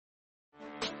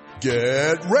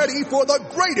Get ready for the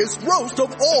greatest roast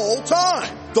of all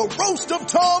time. The Roast of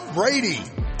Tom Brady.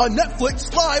 A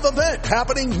Netflix live event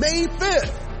happening May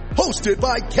 5th. Hosted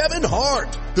by Kevin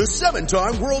Hart. The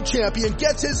 7-time world champion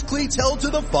gets his cleats held to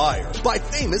the fire by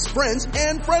famous friends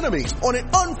and frenemies on an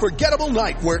unforgettable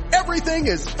night where everything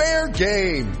is fair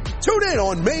game. Tune in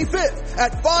on May 5th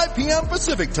at 5 p.m.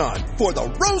 Pacific time for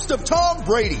the Roast of Tom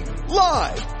Brady.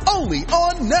 Live only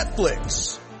on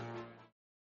Netflix.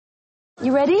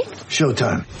 You ready?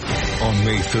 Showtime. On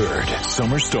May 3rd,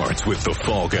 summer starts with The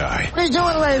Fall Guy. What are you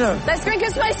doing later? Let's drink a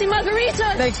spicy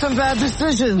margarita. Make some bad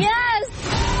decisions. Yes.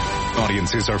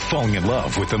 Audiences are falling in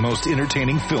love with the most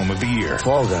entertaining film of the year.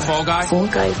 Fall Guy. Fall Guy? Fall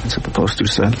Guy. That's what the poster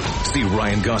said. See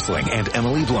Ryan Gosling and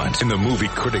Emily Blunt in the movie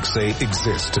critics say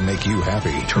exists to make you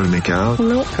happy. Trying to make it out?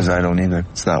 Nope. Because I don't either.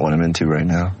 It's not what I'm into right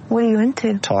now. What are you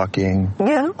into? Talking.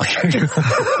 Yeah.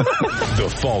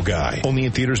 The Fall Guy. Only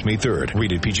in theaters May 3rd.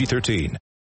 Rated PG-13.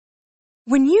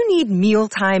 When you need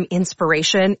mealtime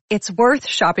inspiration, it's worth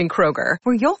shopping Kroger,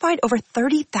 where you'll find over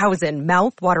 30,000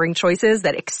 mouth-watering choices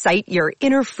that excite your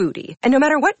inner foodie. And no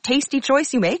matter what tasty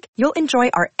choice you make, you'll enjoy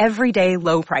our everyday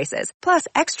low prices, plus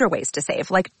extra ways to save,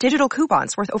 like digital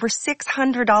coupons worth over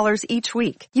 $600 each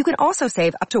week. You can also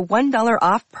save up to $1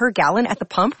 off per gallon at the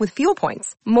pump with fuel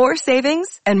points. More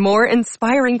savings and more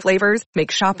inspiring flavors make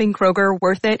shopping Kroger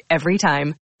worth it every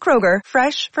time. Kroger,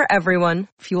 fresh for everyone.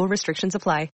 Fuel restrictions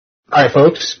apply. All right,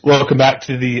 folks, welcome back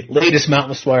to the latest Mountain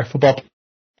West Wire football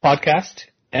podcast.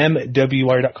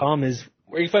 MWWire.com is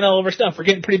where you find all of our stuff. We're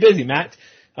getting pretty busy, Matt.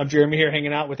 I'm Jeremy here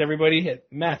hanging out with everybody.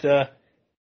 Matt,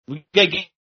 we got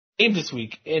games this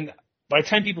week, and by the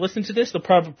time people listen to this, they'll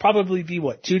probably be,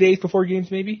 2 days before games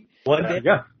maybe? 1 day?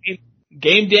 Yeah.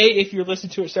 Game day if you're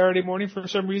listening to it Saturday morning for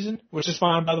some reason, which is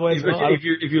fine, by the way.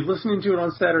 If you're listening to it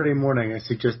on Saturday morning, I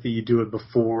suggest that you do it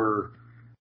before,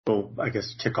 well, I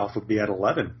guess kickoff would be at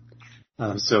 11.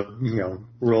 So,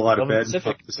 roll out of bed and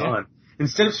put this on.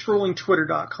 Instead of scrolling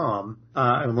twitter.com,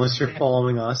 unless you're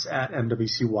following us at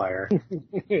MWC Wire.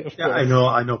 Yeah, I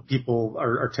know people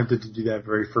are tempted to do that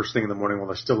very first thing in the morning while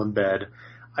they're still in bed.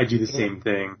 I do the same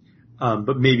thing.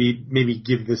 But maybe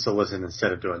give this a listen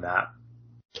instead of doing that.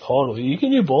 Totally. You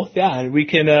can do both, yeah. And we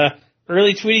can,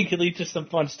 early tweeting can lead to some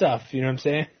fun stuff. You know what I'm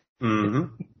saying?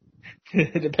 Mm-hmm.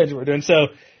 It depends what we're doing. So,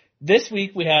 this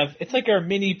week we have, it's like our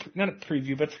mini, not a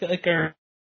preview, but it's like our,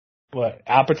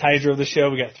 appetizer of the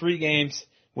show. We got 3 games.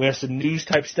 We have some news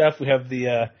type stuff. We have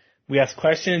we ask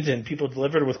questions and people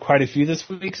delivered with quite a few this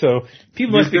week. So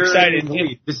people must be excited.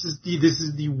 This is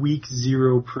the week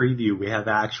 0 preview. We have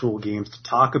actual games to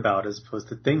talk about as opposed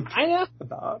to think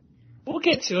about. We'll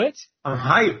get to it. I'm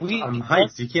hyped. I'm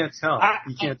hyped. You can't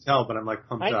tell, but I'm like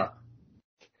pumped up.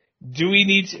 Do we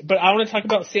need to, but I want to talk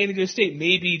about San Diego State,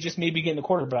 maybe getting the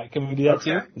quarterback. Can we do that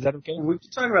too? Is that okay? We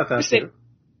can talk about that too.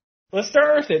 Let's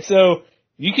start with it. So,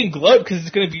 you can gloat because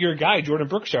it's going to be your guy, Jordan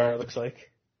Brookshire, it looks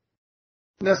like.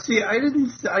 Now see,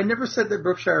 I never said that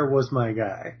Brookshire was my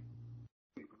guy.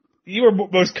 You were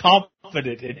most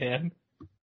confident in him.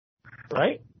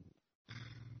 Right?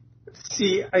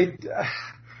 See,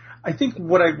 I think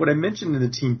what I mentioned in the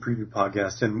team preview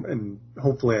podcast, and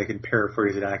hopefully I can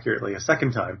paraphrase it accurately a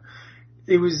second time,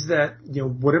 it was that,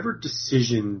 whatever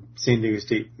decision San Diego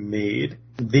State made,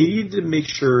 they needed to make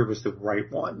sure it was the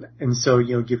right one. And so,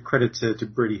 give credit to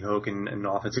Brady Hoke and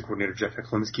offensive coordinator Jeff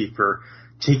Heklinski for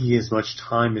taking as much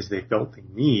time as they felt they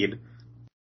need.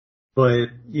 But,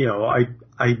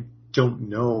 I don't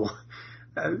know,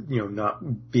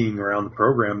 not being around the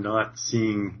program, not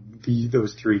seeing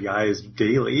those 3 guys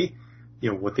daily,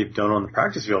 what they've done on the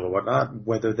practice field or whatnot,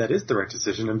 whether that is the right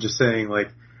decision. I'm just saying,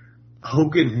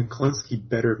 Hogan and Klinsky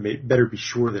better be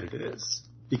sure that it is,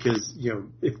 because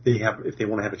if they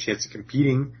want to have a chance of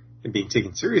competing and being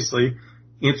taken seriously,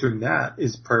 answering that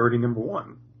is priority number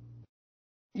 1.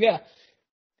 Yeah,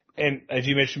 and as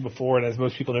you mentioned before, and as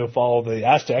most people who follow the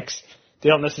Aztecs, they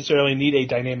don't necessarily need a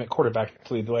dynamic quarterback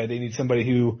to lead the way. They need somebody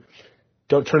who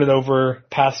don't turn it over,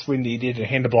 pass when needed, and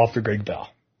hand the ball off to Greg Bell.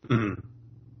 Mm-hmm.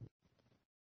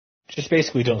 Just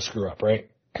basically don't screw up, right?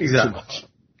 Exactly.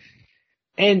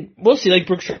 And we'll see,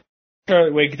 Brookshire,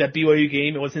 that BYU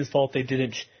game, it wasn't his fault they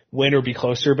didn't win or be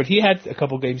closer, but he had a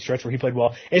couple game stretch where he played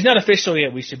well. It's not official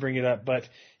yet, we should bring it up, but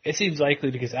it seems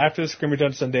likely because after the scrimmage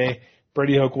on Sunday,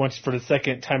 Brady Hoke once for the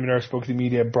second time in our spoke to the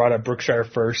media brought up Brookshire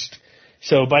first.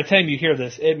 So by the time you hear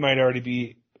this, it might already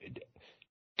be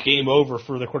game over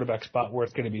for the quarterback spot where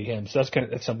it's going to be him. So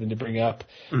that's something to bring up.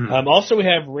 Mm-hmm. Also, we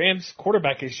have Rams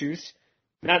quarterback issues,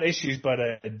 not issues, but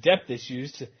depth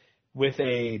issues with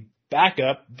a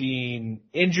backup being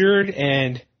injured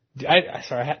and Sorry, I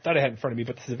thought I had it in front of me,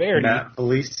 but the severity. Matt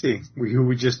Felici, who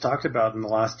we just talked about in the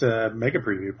last Mega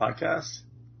Preview podcast.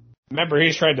 Remember,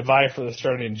 he's trying to vie for the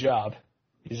starting job.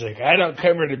 He's like, I don't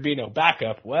come here to be no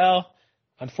backup. Well,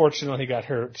 unfortunately, he got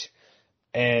hurt.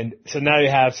 And so now you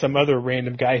have some other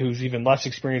random guy who's even less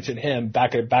experienced than him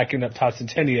backing up Todd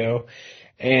Centennial.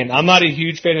 And I'm not a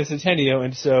huge fan of Centennial,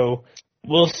 and so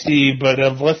we'll see. But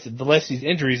unless these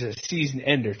injuries, a season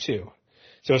ender too.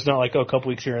 So it's not like, a couple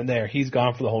weeks here and there. He's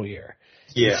gone for the whole year.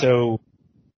 Yeah. So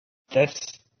do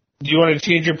you want to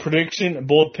change your prediction, a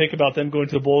bold pick about them going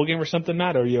to the bowl game or something,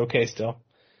 Matt, or are you okay still?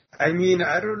 I mean,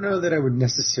 I don't know that I would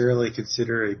necessarily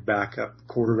consider a backup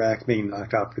quarterback being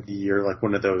knocked out for the year, like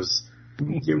one of those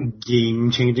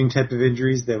game-changing type of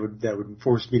injuries that would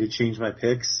force me to change my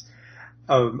picks.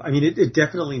 I mean, it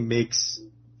definitely makes,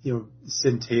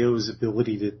 Centeio's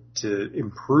ability to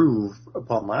improve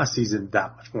upon last season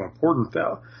that much more important,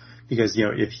 though, because,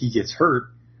 if he gets hurt,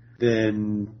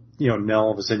 then, now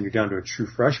all of a sudden you're down to a true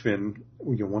freshman,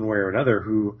 one way or another,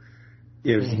 who,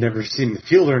 has never seen the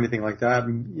field or anything like that,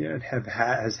 and,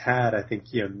 has had, I think,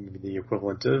 the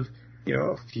equivalent of,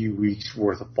 a few weeks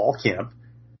worth of fall camp.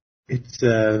 It's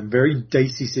a very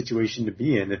dicey situation to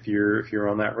be in if you're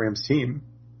on that Rams team.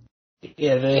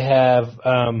 Yeah, they have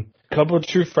a couple of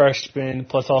true freshmen,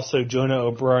 plus also Jonah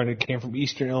O'Brien, who came from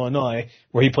Eastern Illinois,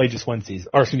 where he played just one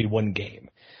game.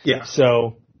 Yeah.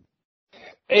 So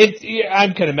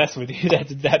I'm kind of messing with you.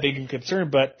 That's that big of a concern,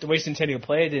 but the way Centennial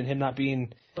played and him not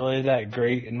being really that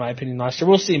great, in my opinion, last year,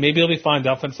 we'll see. Maybe he'll be fine.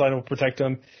 The offensive line will protect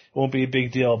him. It won't be a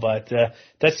big deal, but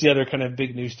that's the other kind of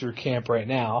big news through camp right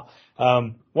now.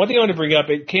 One thing I want to bring up,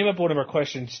 it came up in one of our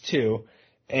questions too,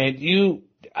 and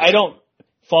I don't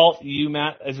fault you,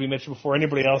 Matt, as we mentioned before,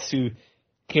 anybody else who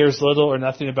cares little or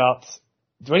nothing about,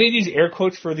 do I need to use air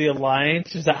quotes for the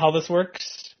alliance? Is that how this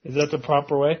works? Is that the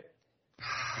proper way?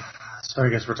 So I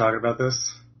guess we're talking about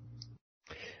this?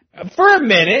 For a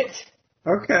minute.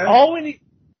 Okay.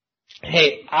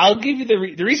 Hey, I'll give you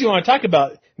the reason you want to talk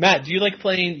about, Matt, do you like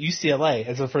playing UCLA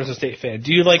as a Fresno State fan?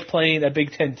 Do you like playing a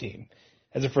Big Ten team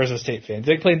as a Fresno State fan?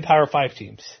 Do you like playing Power 5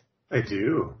 teams? I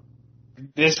do.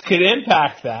 This could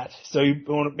impact that, so you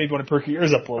maybe want to perk your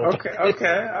ears up a little bit.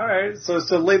 Okay, all right. So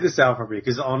lay this out for me,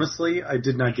 because honestly, I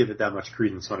did not give it that much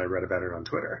credence when I read about it on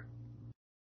Twitter.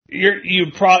 You're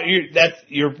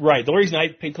right. The only reason I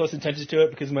paid close attention to it,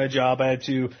 because of my job, I had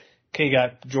to. You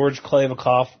got George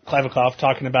Kliavkoff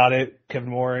talking about it, Kevin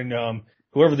Moore, and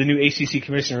whoever the new ACC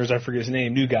commissioner is, I forget his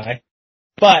name, new guy.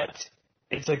 But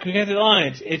it's like, we got the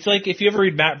lines. It's like if you ever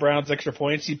read Matt Brown's Extra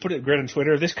Points, he put it great on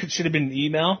Twitter. This should have been an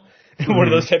email. One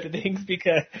of those type of things,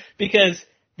 because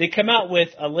they come out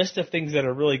with a list of things that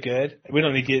are really good. We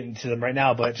don't need to get into them right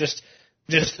now, but just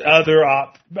other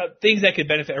things that could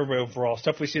benefit everybody overall.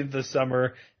 Stuff we see this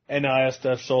summer, NIL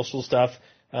stuff, social stuff,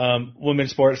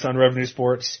 women's sports, non-revenue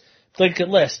sports. It's like a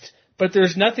list, but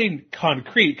there's nothing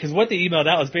concrete, because what they emailed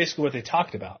out was basically what they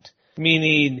talked about.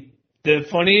 Meaning, the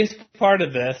funniest part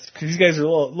of this, because these guys are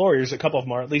lawyers, a couple of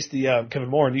them are, at least the Kevin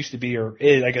Moore used to be, or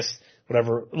is, I guess,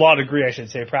 whatever, law degree, I should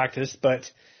say, practice.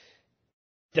 But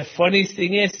the funniest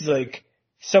thing is like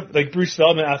Bruce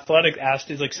Feldman, Athletic, asked,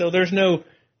 is like, so there's no,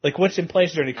 like, what's in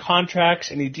place? Are there any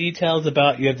contracts, any details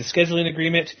about, you have the scheduling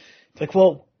agreement? It's like,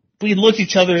 well, we looked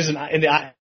each other's in the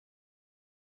eye.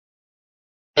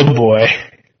 Oh boy.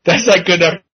 That's not good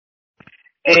enough.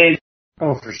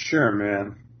 Oh, for sure,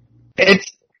 man.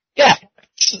 Yeah.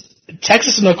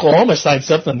 Texas and Oklahoma signed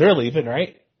something, they're leaving,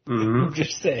 right? Mm-hmm. I'm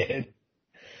just saying.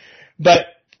 But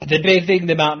the big thing in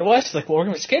the Mountain West is like, well, we're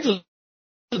going to schedule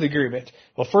the agreement.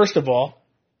 Well, first of all,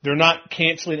 they're not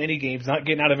canceling any games, not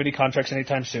getting out of any contracts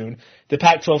anytime soon. The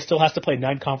Pac-12 still has to play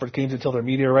 9 conference games until their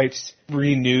media rights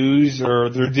renews, or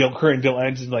their current deal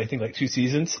ends in, I think, like 2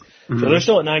 seasons. Mm-hmm. So they're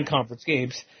still at 9 conference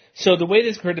games. So the way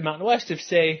this compared to Mountain West, if,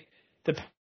 say, the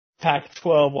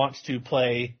Pac-12 wants to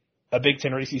play a Big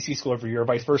Ten or ACC school every year, or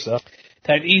vice versa,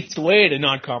 that eats away at a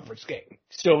non-conference game.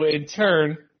 So in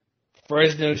turn,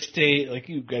 Fresno State, like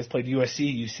you guys played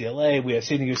USC, UCLA, we have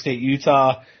San Diego State,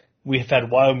 Utah, we have had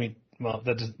Wyoming. Well,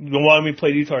 Wyoming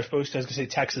played Utah, I was going to say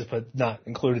Texas, but not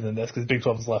included in this because Big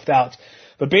 12 is left out.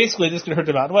 But basically, this is going to hurt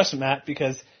the Mountain West, Matt,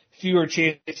 because fewer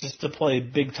chances to play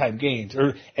big-time games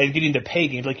and getting to pay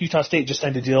games. Like Utah State just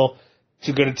signed a deal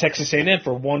to go to Texas A&M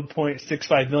for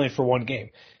 $1.65 million for one game.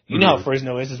 You know how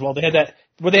Fresno is as well. They had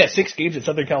 6 games in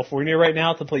Southern California right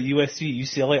now to play USC,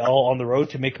 UCLA all on the road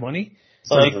to make money.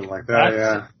 Something like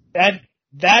that, yeah.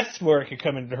 That's where it could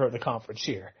come in to hurt the conference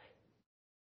here.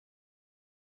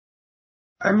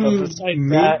 I mean,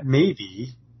 maybe,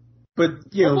 but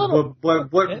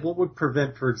what would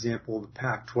prevent, for example, the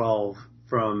Pac-12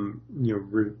 from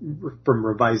from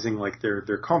revising like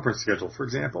their conference schedule, for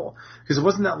example, because it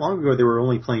wasn't that long ago they were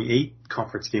only playing 8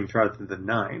 conference games rather than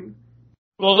 9.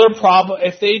 Well,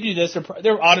 if they do this,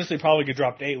 they're honestly probably going to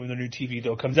drop to 8 when the new TV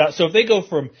deal comes out. So if they go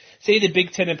from, say, the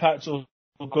Big Ten and Pac-12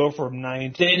 will go from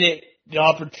 9, then the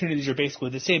opportunities are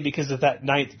basically the same because of that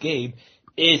 9th game.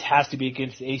 It has to be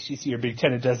against the ACC or Big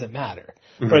Ten. It doesn't matter.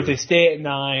 Mm-hmm. But if they stay at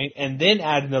 9 and then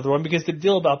add another one, because the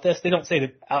deal about this, they don't say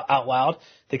it out loud.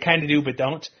 They kind of do, but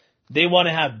don't. They want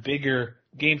to have bigger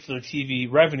games for their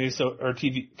TV revenue, or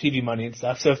TV money and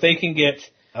stuff. So if they can get,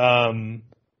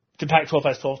 the Pac-12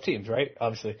 has 12 teams, right?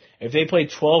 Obviously. If they play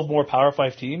 12 more Power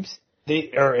 5 teams,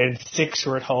 and 6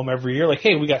 are at home every year, like,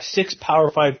 hey, we got 6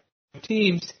 Power 5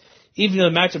 teams, even though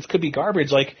the matchups could be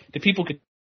garbage, like, the people could,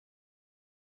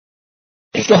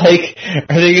 it's like,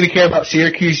 are they going to care about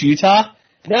Syracuse, Utah?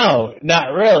 No,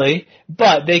 not really,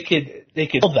 but they could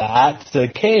tell that, it's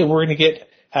like, hey, we're going to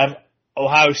have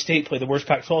Ohio State play the worst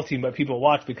Pac-12 team, but people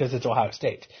watch because it's Ohio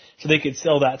State. So they could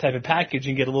sell that type of package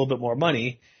and get a little bit more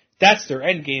money. That's their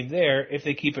end game there if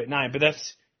they keep it 9. But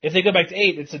if they go back to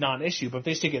 8, it's a non-issue. But if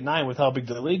they stick at 9 with how big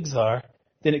the leagues are,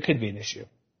 then it could be an issue.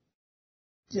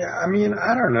 Yeah, I mean,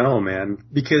 I don't know, man,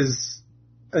 because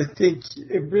I think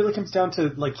it really comes down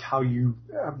to like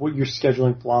what your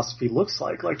scheduling philosophy looks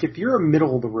like. Like if you're a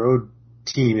middle of the road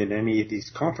team in any of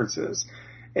these conferences,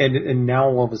 and now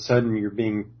all of a sudden you're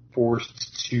being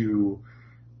forced to,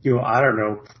 I don't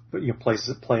know,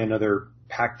 play another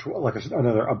Pac-12, like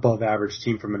another above average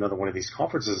team from another one of these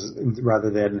conferences, rather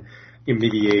than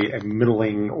maybe a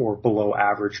middling or below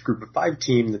average group of 5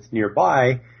 team that's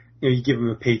nearby. You give them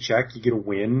a paycheck, you get a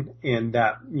win, and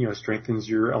that, strengthens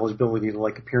your eligibility to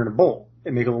like appear in a bowl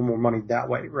and make a little more money that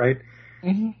way, right?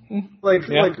 Mm-hmm.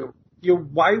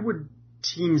 Why would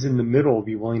teams in the middle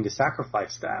be willing to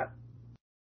sacrifice that?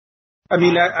 I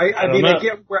mean, I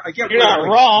get where you're not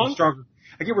wrong.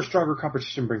 I get where stronger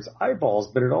competition brings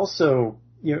eyeballs, but it also,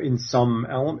 some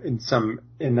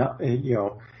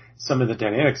of the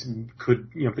dynamics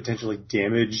could, potentially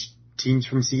damage teams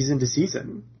from season to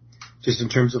season, just in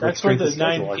terms of like strength of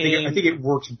schedule. I think it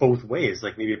works both ways.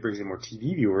 Like maybe it brings in more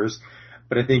TV viewers,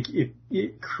 but I think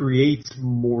it creates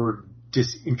more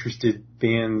disinterested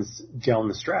fans down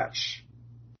the stretch.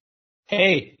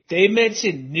 Hey, they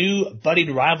mentioned new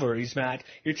budding rivalries, Matt.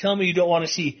 You're telling me you don't want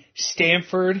to see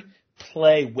Stanford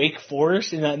play Wake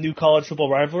Forest in that new college football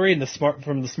rivalry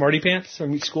from the Smarty Pants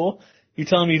from each school? You're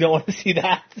telling me you don't want to see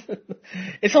that?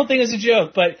 This whole thing is a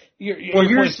joke, but your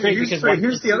point's great because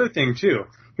here's the other thing too.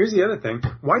 Here's the other thing.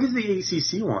 Why does the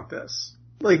ACC want this?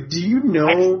 Like, do you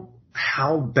know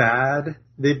how bad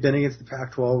they've been against the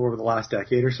Pac-12 over the last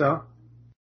decade or so?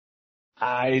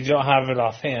 I don't have it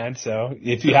offhand, so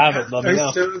if you have it, let me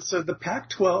know. So the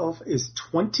Pac-12 is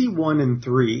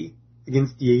 21-3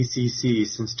 against the ACC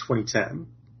since 2010.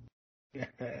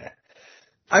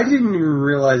 I didn't even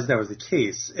realize that was the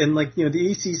case. And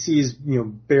the ACC is,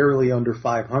 barely under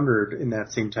 500 in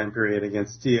that same time period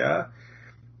against the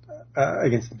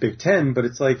Big Ten, but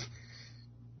it's like,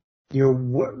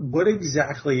 what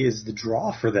exactly is the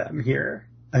draw for them here?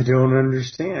 I don't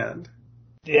understand.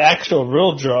 The actual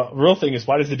real thing is,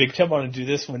 why does the Big Ten want to do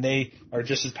this when they are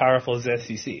just as powerful as the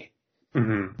SEC?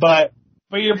 Mm-hmm. But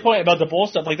your point about the bowl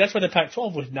stuff, that's why the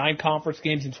Pac-12 with 9 conference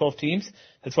games and 12 teams.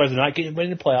 That's why they're not getting in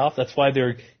the playoff. That's why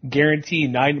they're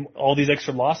guaranteeing all these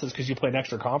extra losses because you play an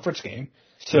extra conference game.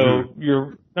 So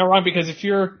You're not wrong, because if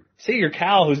say you're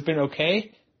Cal, who's been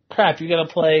okay, crap, you got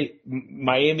to play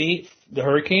Miami, the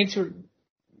Hurricanes,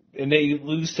 and they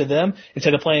lose to them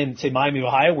instead of playing, say, Miami,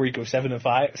 Ohio, where you go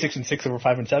 6-6 over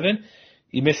 5-7.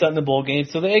 You miss out in the bowl game,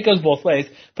 so it goes both ways.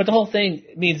 But the whole thing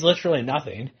means literally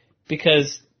nothing,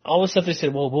 because all the stuff they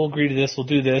said, well, we'll agree to this, we'll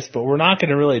do this, but we're not going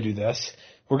to really do this.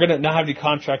 We're going to not have any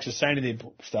contracts to sign any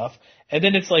stuff. And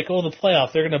then it's like, oh, the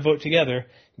playoff, they're going to vote together.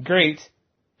 Great.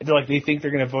 They think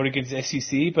they're going to vote against the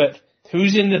SEC, but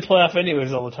who's in the playoff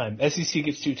anyways all the time? SEC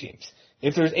gets 2 teams.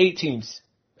 If there's 8 teams,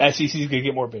 SEC's going to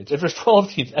get more bids. If there's 12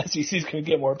 teams, SEC's going to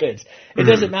get more bids. It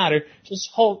doesn't matter. This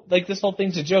whole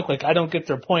thing's a joke. I don't get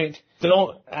their point.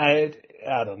 I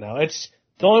don't know. It's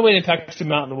the only way to impact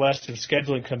them out in the West if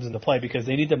scheduling comes into play, because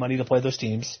they need the money to play those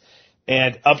teams,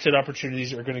 and upset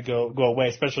opportunities are going to go away,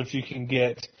 especially if you can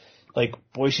get,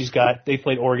 Boise's they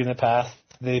played Oregon in the past.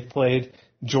 They've played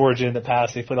Georgia in the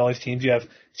past. They played all these teams. You have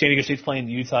San Diego State's playing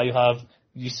Utah. You have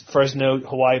Fresno,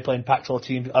 Hawaii playing Pac-12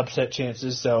 teams, upset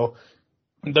chances. So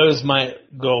those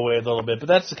might go away a little bit, but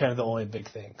that's kind of the only big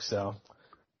thing. So,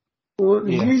 well,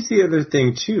 here's the other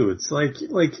thing too. It's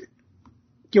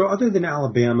other than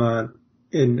Alabama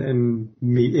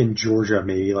and Georgia,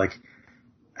 maybe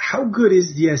how good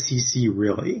is the SEC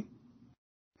really?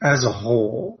 as a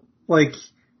whole. Like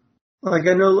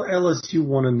I know LSU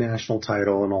won a national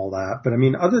title and all that, but I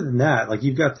mean, other than that, like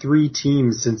you've got 3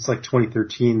 teams since like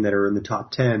 2013 that are in the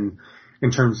top 10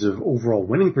 in terms of overall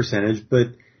winning percentage, but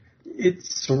it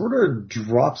sort of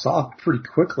drops off pretty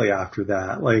quickly after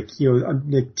that. Like,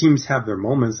 the teams have their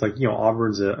moments. Like,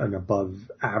 Auburn's an above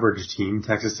average team.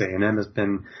 Texas A&M has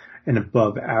been an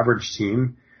above average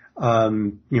team.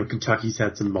 Kentucky's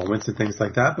had some moments and things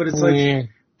like that, but it's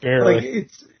barely.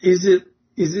 Is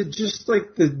it just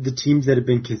like the teams that have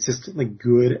been consistently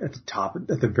good at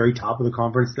the very top of the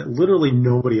conference that literally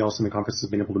nobody else in the conference has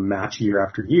been able to match year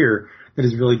after year that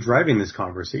is really driving this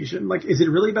conversation? Like, is it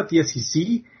really about the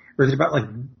SEC? Or is it about, like,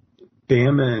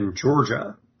 Bama and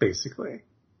Georgia, basically?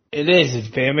 It is. It's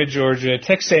Bama, Georgia.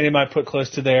 Texas A&M might put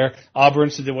close to there. Auburn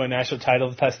since they won a national title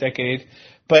the past decade.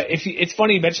 But it's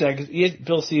funny you mention that because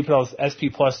Bill C put all his SP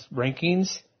Plus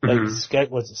rankings, like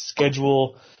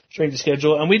schedule, strength of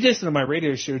schedule. And we did this on my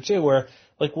radio show, too, where,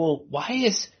 like, well, why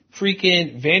is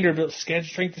freaking Vanderbilt's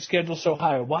strength of schedule so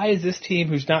high? Why is this team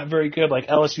who's not very good, like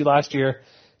LSU last year,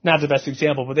 not the best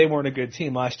example, but they weren't a good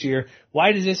team last year.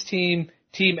 Why does this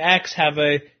Team X have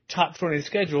a top 20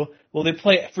 schedule? Well, they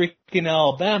play freaking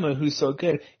Alabama, who's so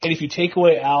good. And if you take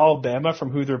away Alabama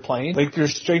from who they're playing, like their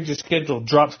strength of schedule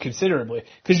drops considerably.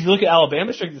 Because if you look at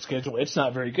Alabama's strength of schedule, it's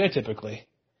not very good typically.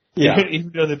 Yeah.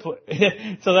 Even though they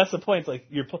play, so that's the point. It's like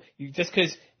you just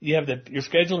because you have your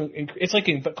schedule, it's like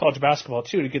in college basketball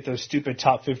too, to get those stupid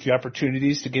top 50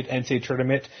 opportunities to get NCAA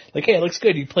tournament. Like, hey, it looks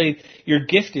good. You're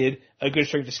gifted a good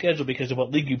strength of schedule because of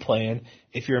what league you play in.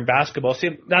 If you're in basketball,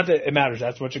 see, not that it matters.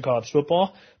 That's what you call it,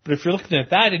 football. But if you're looking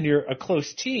at that and you're a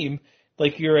close team,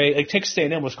 like Texas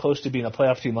A&M was close to being a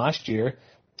playoff team last year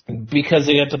because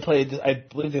they had to play. I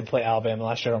believe they played Alabama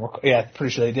last year. Yeah,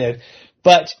 pretty sure they did,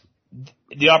 but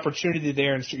the opportunity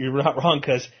there, and you're not wrong,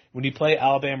 because when you play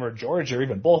Alabama or Georgia, or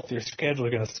even both, your schedule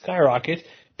is going to skyrocket.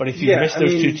 But if you miss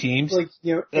those two teams, like,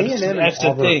 A&M and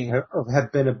Auburn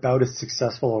have been about as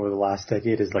successful over the last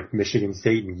decade as like Michigan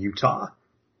State and Utah.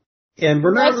 And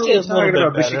we're not really talking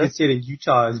about Michigan State and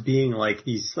Utah as being like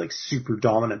these like super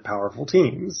dominant, powerful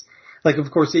teams. Like, of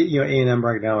course, A&M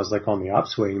right now is like on the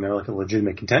upswing; they're like a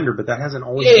legitimate contender, but that hasn't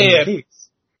always been the case.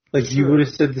 Like, you would have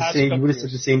said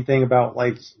the same thing about,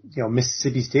 like,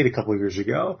 Mississippi State a couple of years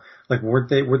ago. Like, weren't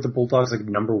the Bulldogs, like,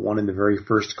 number 1 in the very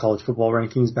first college football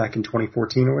rankings back in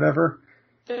 2014 or whatever?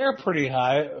 They're pretty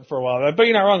high for a while. But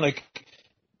you're not wrong. Like,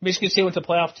 Michigan State went to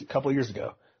playoffs a couple of years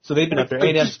ago. So they've been up there.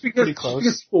 A&M's pretty close.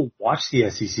 Just because people watch the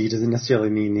SEC doesn't necessarily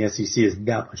mean the SEC is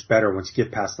that much better once you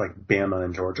get past, like, Bama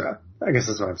and Georgia. I guess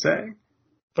that's what I'm saying.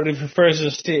 But if you're first as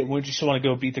a state, wouldn't you still want to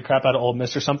go beat the crap out of Ole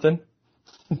Miss or something?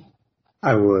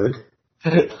 I would.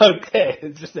 Okay,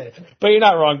 it's just that. But you're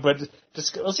not wrong. But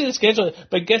just we'll see the schedule.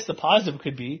 But I guess the positive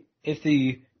could be if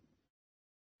the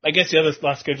other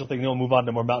last schedule thing, they'll move on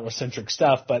to more Mountain West centric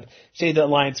stuff. But say the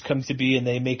alliance comes to be and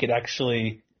they make it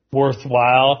actually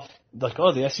worthwhile. Like,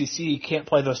 oh, the SEC can't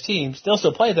play those teams. They'll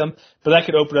still play them, but that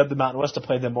could open up the Mountain West to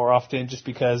play them more often, just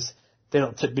because they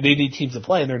need teams to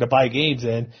play and they're to buy games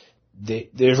in.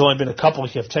 There's only been a couple.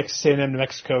 You have Texas A&M, New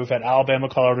Mexico. We've had Alabama,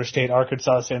 Colorado State,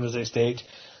 Arkansas, San Jose State.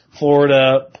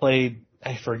 Florida played,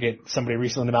 I forget, somebody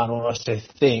recently in the Mountain West, I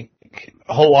think.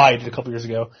 Hawaii did a couple years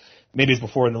ago. Maybe it's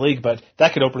before in the league, but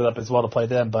that could open it up as well to play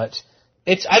them. But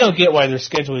I don't get why they're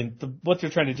scheduling. What they're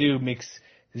trying to do makes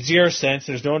zero sense.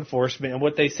 There's no enforcement. And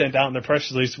what they sent out in their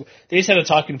press release, they just had a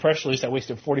talking press release that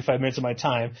wasted 45 minutes of my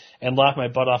time and laughed my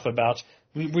butt off about.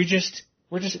 We just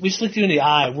looked you in the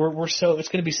eye. It's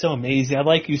going to be so amazing. I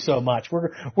like you so much.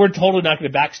 We're totally not going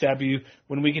to backstab you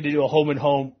when we get to do a home and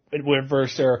home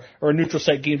versus or a neutral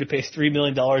site game to pay $3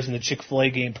 million in the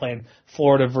Chick-fil-A game playing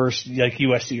Florida versus like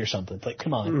USC or something. Like,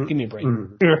 come on, give me a break.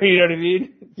 You know what I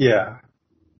mean? Yeah.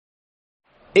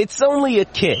 It's only a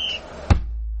kick,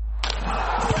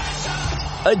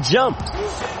 a jump,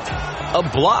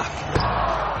 a block.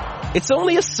 It's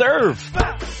only a serve.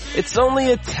 It's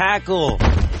only a tackle.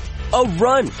 A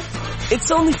run.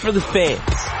 It's only for the fans.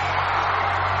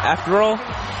 After all,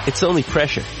 it's only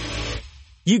pressure.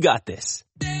 You got this.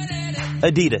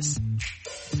 Adidas.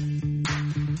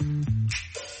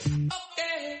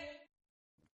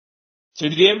 So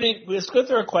do you have any, let's go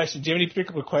through our questions. Do you have any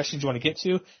particular questions you want to get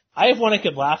to? I have one I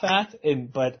could laugh at,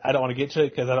 but I don't want to get to it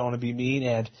because I don't want to be mean,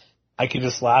 and I can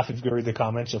just laugh. If you go read the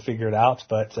comments, you'll figure it out.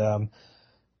 But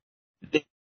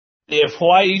if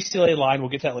Hawaii UCLA line, we'll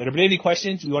get to that later. But any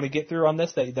questions you want to get through on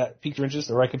this that piqued your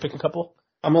interest, or I can pick a couple?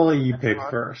 I'm going to let you pick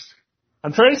first.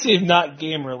 I'm trying to see if not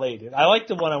game related. I like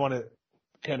the one I want to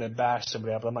kind of bash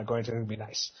somebody up, but I'm not going to. It's going to be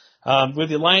nice. With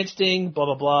the alliance thing, blah,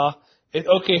 blah, blah.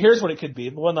 Okay, here's what it could be.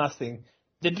 One last thing.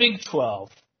 The Big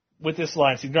 12. with this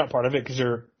alliance, you're not part of it because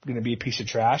you're going to be a piece of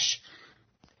trash.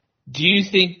 Do you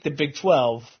think the Big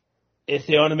 12, if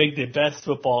they want to make the best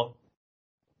football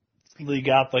league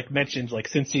out, like mentioned, like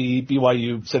Cincy,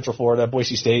 BYU, Central Florida,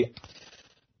 Boise State,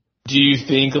 do you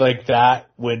think like that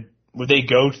would they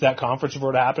go to that conference if it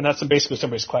were to happen? That's basically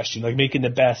somebody's question, like making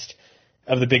the best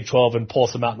of the Big 12 and pull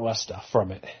some Mountain West stuff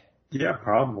from it. Yeah,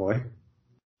 probably.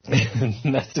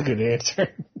 That's a good answer.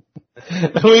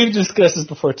 We've discussed this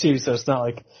before too, so it's not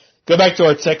like go back to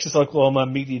our Texas Oklahoma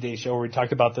Media Day show where we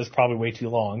talked about this probably way too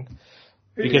long.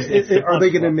 Because are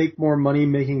they going to make more money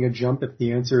making a jump? If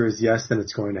the answer is yes, then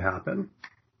it's going to happen.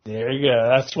 There you go.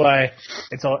 That's why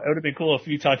it would have been cool if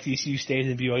Utah, TCU stayed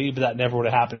in BYU, but that never would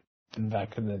have happened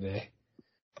back in the day.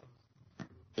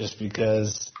 Just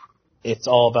because it's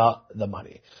all about the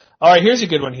money. All right, here's a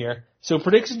good one here. So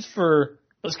predictions for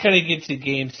let's kind of get to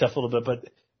game stuff a little bit, but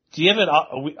do you have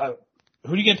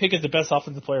who are you going to pick as the best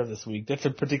offensive player this week? That's a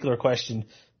particular question.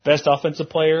 Best offensive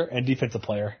player and defensive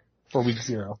player for week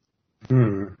 0.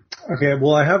 Okay,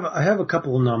 well, I have a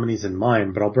couple of nominees in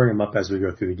mind, but I'll bring them up as we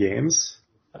go through the games.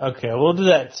 Okay, we'll do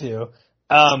that too.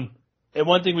 And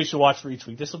one thing we should watch for each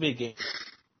week. This will be a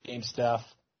game stuff.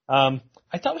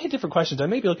 I thought we had different questions. I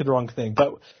may be looking at the wrong thing,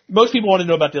 but most people want to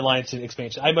know about the Alliance and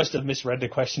expansion. I must have misread the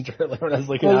questions earlier when I was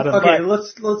looking at them. Okay,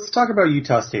 let's talk about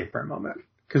Utah State for a moment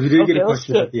because we did get a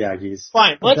question about the Aggies.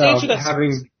 Fine, let's answer that.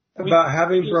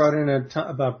 Having brought in a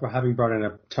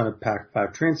ton of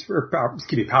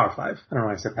Pac-5 Power 5. I don't know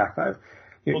why I said Pac-5.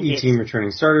 E-team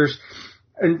returning starters.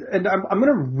 And I'm going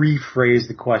to rephrase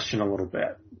the question a little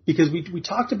bit because we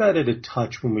talked about it a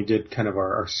touch when we did kind of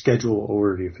our schedule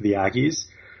overview for the Aggies.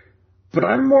 But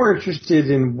I'm more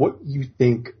interested in what you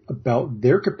think about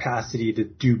their capacity to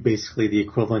do basically the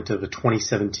equivalent of the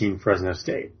 2017 Fresno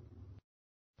State.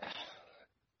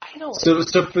 So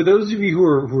for those of you who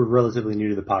are relatively new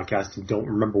to the podcast and don't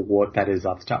remember what that is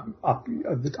off the top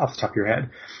of your head,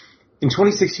 in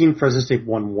 2016 Fresno State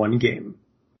won one game.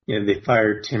 They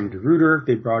fired Tim DeRuyter.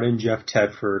 They brought in Jeff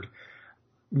Tedford.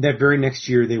 That very next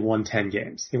year they won 10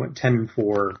 games. They went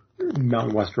 10-4,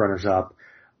 Mountain West runners up.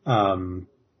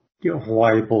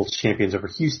 Hawaii Bulls champions over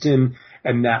Houston,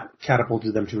 and that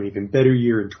catapulted them to an even better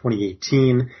year in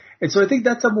 2018. And so I think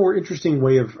that's a more interesting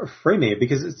way of framing it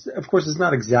because of course it's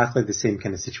not exactly the same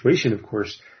kind of situation. Of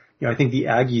course, I think the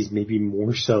Aggies maybe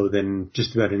more so than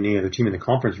just about any other team in the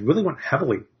conference really went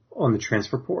heavily on the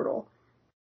transfer portal.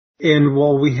 And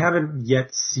while we haven't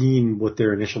yet seen what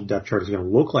their initial depth chart is going to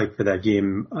look like for that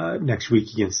game next week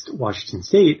against Washington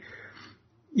State,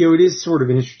 it is sort of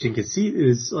an interesting conceit.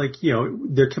 Is like,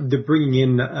 they're bringing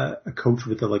in a coach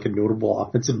with a notable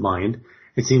offensive mind.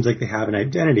 It seems like they have an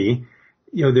identity.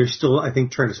 They're still, I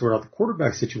think, trying to sort out the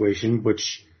quarterback situation,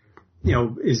 which,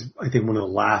 is, I think, one of the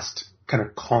last kind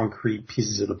of concrete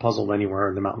pieces of the puzzle anywhere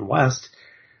in the Mountain West.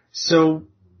 So,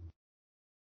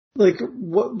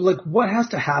 what has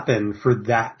to happen for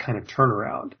that kind of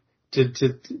turnaround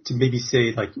to maybe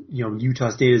say, Utah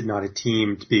State is not a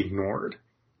team to be ignored?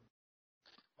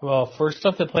 Well, first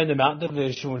off, they play in the Mountain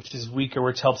Division, which is weaker,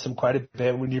 which helps them quite a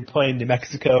bit when you're playing New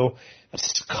Mexico,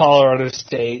 Colorado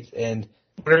State, and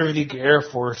whatever the Air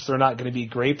Force. They're not going to be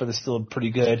great, but they're still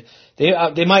pretty good.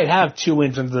 They might have 2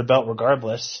 wins under the belt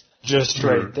regardless, just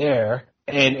right there.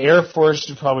 And Air Force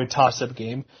is probably a toss-up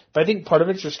game. But I think part of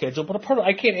it's your schedule, but a part of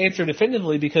I can't answer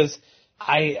definitively because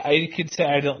I could say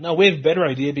I don't know. We have a better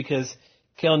idea because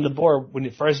Kalen DeBoer, when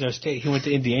at Fresno State, he went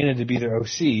to Indiana to be their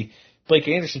OC. Blake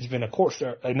Anderson's been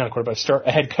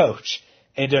a head coach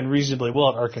and done reasonably well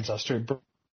at Arkansas State.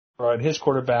 Brought in his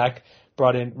quarterback,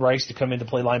 brought in Rice to come in to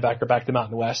play linebacker back to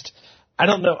Mountain West. I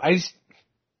don't know.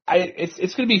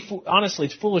 It's going to be, honestly,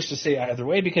 it's foolish to say either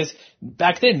way because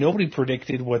back then nobody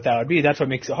predicted what that would be. That's what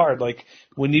makes it hard. Like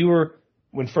when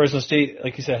Fresno State,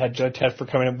 like you said, had Judd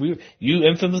Tedford coming in, you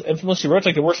infamously wrote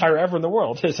like the worst hire ever in the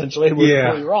world, essentially. We're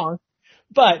completely wrong.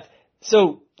 But,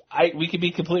 so, we could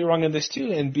be completely wrong on this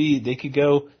too, and they could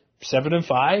go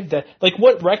 7-5.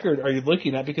 What record are you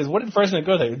looking at? Because what did Fresno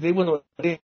go there? They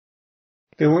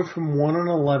went from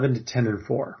 1-11 to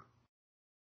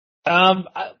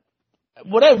 10-4.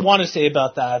 What I want to say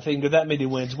about that, I think that many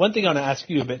wins. One thing I want to ask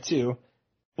you a bit too.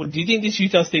 Do you think this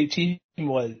Utah State team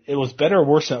was better or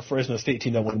worse than that Fresno State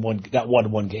team that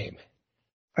won one game?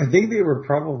 I think they were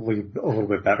probably a little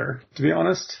bit better, to be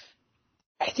honest.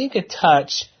 I think a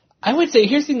touch. I would say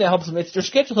here's the thing that helps them. It's their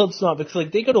schedule helps them out because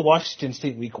they go to Washington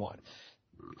State week 1.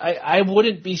 I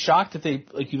wouldn't be shocked if they,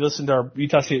 you listen to our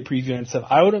Utah State preview and stuff,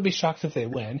 I wouldn't be shocked if they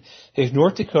win. They have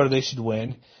North Dakota they should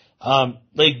win.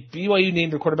 BYU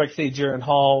named their quarterback today, Jaron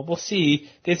Hall. We'll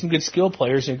see. They have some good skill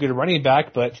players and a good running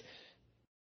back, but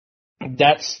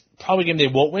that's probably a game they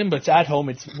won't win, but it's at home.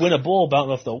 It's winnable, about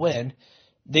enough they'll win.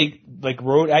 They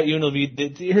road at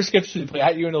UNLV. Here's schedule: they play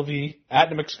at UNLV, at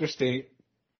New Mexico State.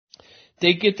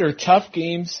 They get their tough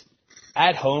games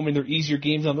at home and their easier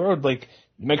games on the road, like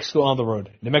New Mexico on the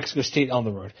road, New Mexico State on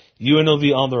the road,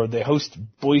 UNLV on the road. They host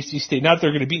Boise State. Not that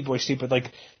they're going to beat Boise State,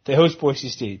 but they host Boise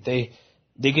State.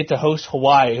 They get to host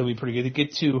Hawaii. It'll be pretty good. They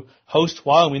get to host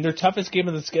Wyoming. Their toughest game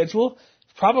of the schedule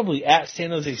is probably at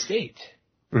San Jose State.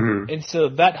 Mm-hmm. And so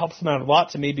that helps them out a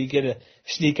lot to maybe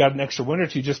sneak out an extra win or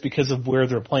two just because of where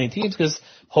they're playing teams, because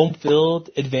home field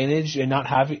advantage and not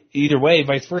having either way,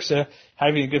 vice versa,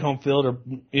 having a good home field, or,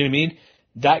 you know what I mean?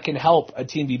 That can help a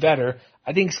team be better.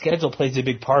 I think schedule plays a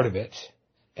big part of it.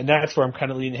 And that's where I'm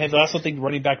kind of leaning ahead. I also think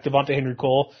running back Devontae Henry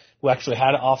Cole, who actually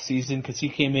had an off season, because he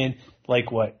came in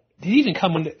did he even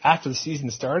come in after the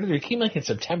season started, or he came in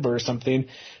September or something,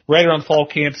 right around fall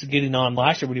camps getting on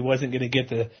last year, but he wasn't going to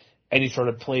get any sort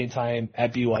of playing time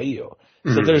at BYU.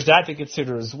 Mm-hmm. So there's that to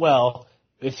consider as well.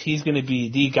 If he's going to be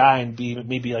the guy and be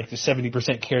maybe like the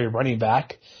 70% carry running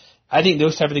back, I think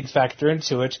those type of things factor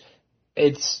into it.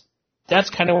 That's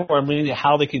kind of where I'm leaning to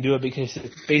how they can do it, because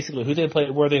it's basically who they play,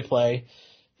 where they play.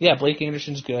 Yeah, Blake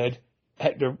Anderson's good.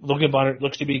 Logan Bonner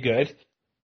looks to be good.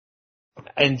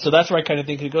 And so that's where I kind of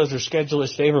think it goes. Their schedule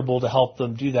is favorable to help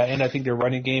them do that. And I think their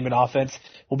running game and offense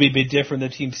will be a bit different than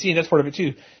the team seeing. That's part of it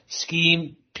too.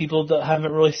 Scheme, people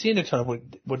haven't really seen a ton of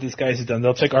what these guys have done.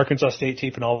 They'll check Arkansas State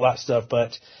tape and all that stuff,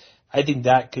 but I think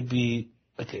that could be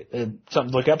something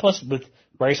to look at. Plus with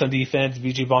Rice on defense,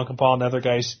 VJ Von Compal and other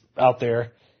guys out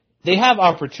there, they have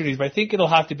opportunities, but I think it'll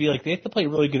have to be they have to play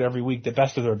really good every week, the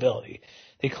best of their ability.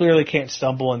 They clearly can't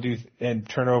stumble and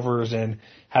turnovers and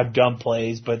have dumb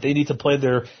plays, but they need to play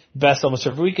their best almost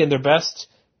every week. And their best,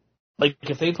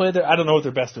 if they play I don't know what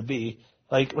their best would be.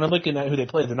 When I'm looking at who they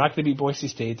play, they're not going to beat Boise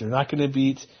State. They're not going to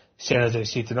beat San Jose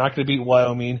State. They're not going to beat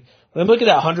Wyoming. When I'm looking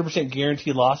at 100%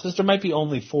 guaranteed losses, there might be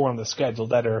only 4 on the schedule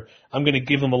that I'm going to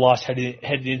give them a loss headed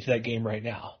into that game right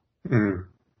now. Mm.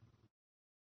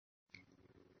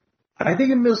 I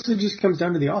think it mostly just comes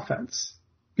down to the offense.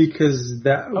 Because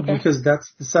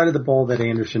that's the side of the ball that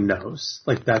Anderson knows.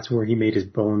 That's where he made his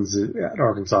bones at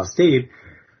Arkansas State.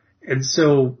 And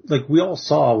so, we all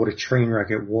saw what a train wreck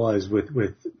it was with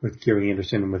Gary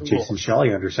Anderson and with Jason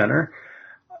Shelley under center.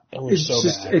 It's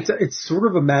bad. It's sort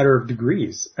of a matter of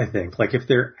degrees, I think. If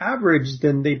they're average,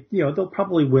 then they'll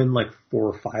probably win 4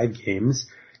 or 5 games.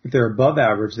 If they're above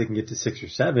average, they can get to 6 or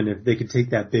 7. If they could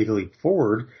take that big leap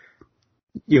forward,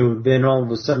 then all of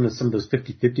a sudden some of those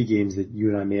 50-50 games that you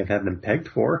and I may have had them pegged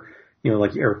for,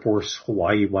 like Air Force,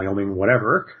 Hawaii, Wyoming,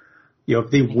 whatever,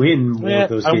 if they win more of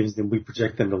those games than we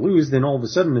project them to lose, then all of a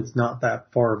sudden it's not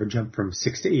that far of a jump from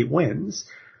 6 to 8 wins.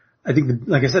 I think,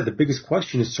 like I said, the biggest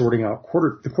question is sorting out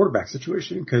the quarterback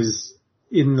situation, because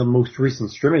in the most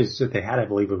recent scrimmage that they had, I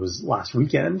believe it was last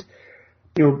weekend,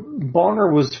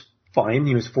 Bonner was fine.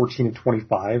 He was 14 of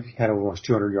 25. He had almost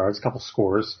 200 yards, a couple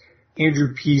scores.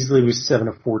 Andrew Peasley was 7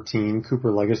 of 14.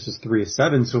 Cooper Legas was 3 of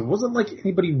 7. So it wasn't like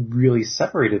anybody really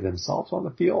separated themselves on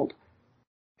the field.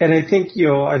 And I think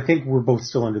we're both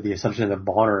still under the assumption that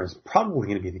Bonner is probably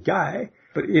going to be the guy.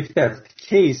 But if that's the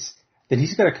case, then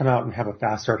he's got to come out and have a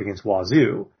fast start against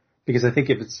Wazoo. Because I think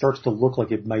if it starts to look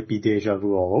like it might be deja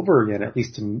vu all over again, at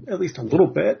least a little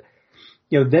bit,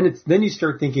 then you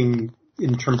start thinking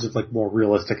in terms of more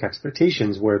realistic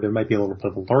expectations, where there might be a little bit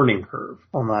of a learning curve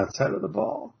on that side of the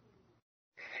ball.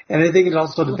 And I think it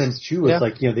also depends too, with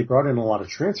they brought in a lot of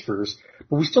transfers,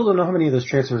 but we still don't know how many of those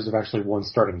transfers have actually won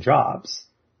starting jobs.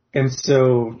 And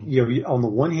so, on the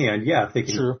one hand, if they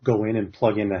can go in and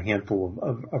plug in a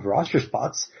handful of roster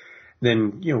spots,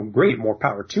 then, great, more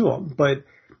power to them. But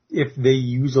if they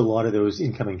use a lot of those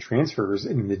incoming transfers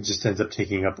and it just ends up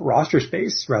taking up roster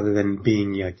space rather than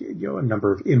being, a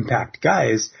number of impact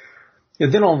guys,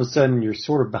 then all of a sudden you're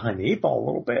sort of behind the 8 ball a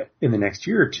little bit in the next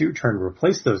year or two trying to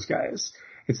replace those guys.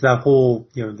 It's that whole,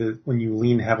 when you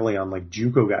lean heavily on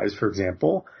JUCO guys, for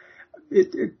example,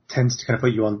 it tends to kind of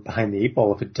put you on behind the 8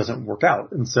 ball if it doesn't work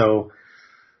out. And so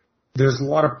there's a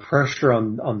lot of pressure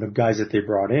on the guys that they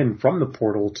brought in from the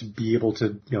portal to be able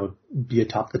to, be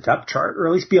atop the depth chart, or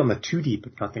at least be on the 2 deep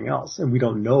if nothing else. And we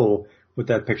don't know what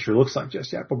that picture looks like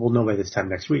just yet, but we'll know by this time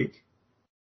next week.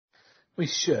 We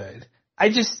should. I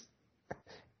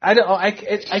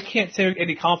can't say with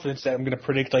any confidence that I'm going to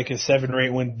predict a 7 or 8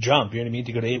 win jump, you know what I mean,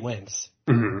 to go to 8 wins.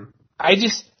 Mm-hmm. I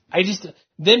just,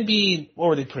 them being, what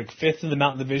were they, predict 5th in the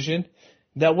Mountain Division,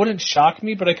 that wouldn't shock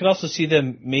me, but I could also see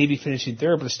them maybe finishing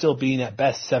 3rd, but still being at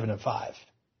best 7 and 5.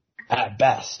 At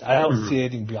best. I don't see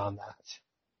anything beyond that.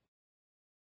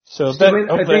 I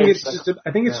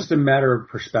think it's just a matter of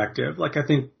perspective. I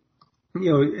think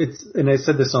and I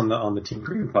said this on the Team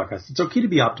Preview podcast, it's okay to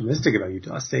be optimistic about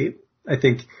Utah State. I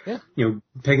think,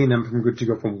 pegging them to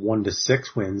go from 1 to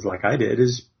 6 wins like I did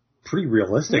is pretty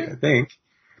realistic, I think.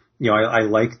 I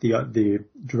like the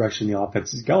direction the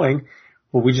offense is going,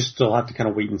 but we just still have to kind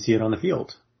of wait and see it on the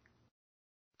field.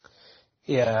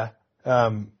 Yeah.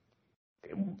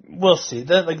 We'll see.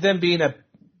 Them being a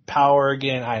power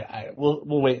again,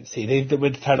 we'll wait and see. They've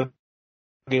won the title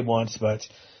game once, but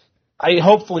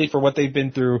hopefully for what they've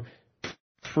been through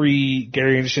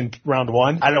pre-Gary Anderson round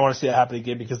 1, I don't want to see that happen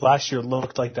again because last year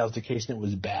looked like that was the case and it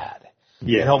was bad.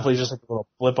 Yeah. And hopefully it's just like a little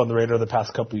blip on the radar the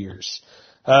past couple of years.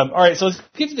 All right, so let's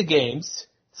get to the games.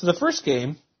 So the first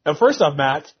game, first off,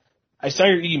 Matt, I saw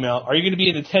your email. Are you going to be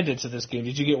in attendance at this game?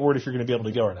 Did you get word if you're going to be able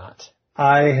to go or not?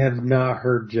 I have not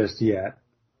heard just yet.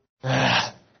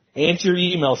 Answer your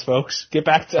emails, folks. Get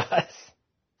back to us.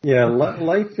 Yeah,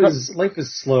 life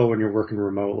is slow when you're working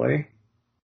remotely.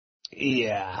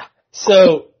 Yeah.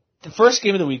 So the first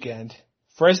game of the weekend,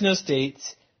 Fresno State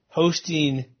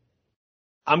hosting,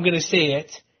 I'm going to say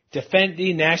it,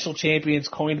 defending national champions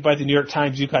coined by the New York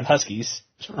Times, UConn Huskies.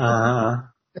 Uh-huh.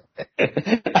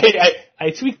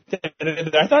 I tweeted that.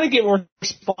 I thought I'd get more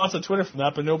response on Twitter from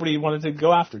that, but nobody wanted to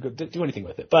go do anything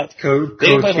with it. But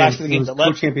they played last of the game.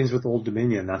 Co-champions with Old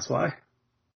Dominion, that's why.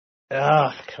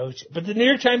 Coach. But the New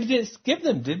York Times didn't give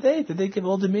them, did they? Did they give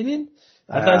Old Dominion?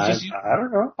 I thought it was just I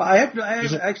don't know. I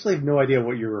actually have no idea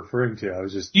what you're referring to. I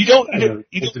was just Old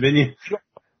Dominion.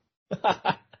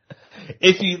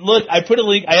 If you look, I put a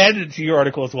link. I added it to your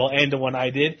article as well, and the one I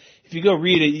did. If you go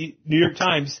read it, New York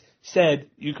Times said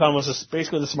UConn was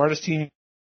basically the smartest team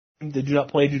that do not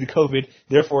play due to COVID.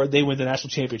 Therefore, they win the national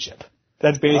championship.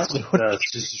 That's basically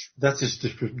that's just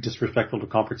disrespectful to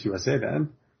Conference USA, then.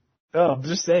 Oh, I'm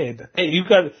just saying. Hey, you've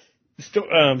got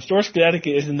Storrs,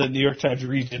 Connecticut is in the New York Times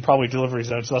region, probably delivery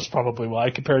zone, so that's probably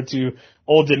why. Compared to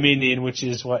Old Dominion, which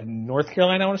is what, in North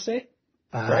Carolina, I want to say?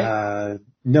 Right?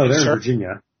 No, they're in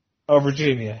Virginia. Oh,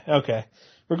 Virginia. Okay.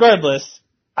 Regardless,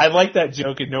 I like that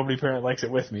joke and nobody apparently likes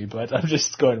it with me, but I'm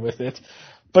just going with it.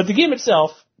 But the game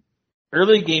itself,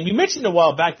 early game, you mentioned a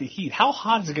while back the heat. How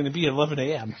hot is it going to be at 11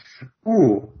 a.m.?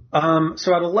 Ooh.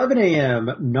 So at 11 a.m.,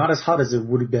 not as hot as it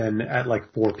would have been at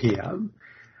like 4 p.m.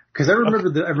 Because I remember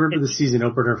the season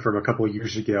opener from a couple of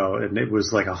years ago, and it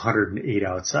was like 108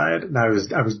 outside, and I was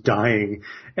dying,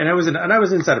 and I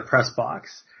was inside a press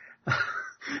box.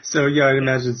 So yeah, I'd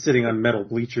imagine sitting on metal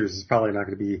bleachers is probably not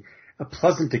going to be a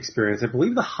pleasant experience. I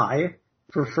believe the high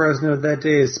for Fresno that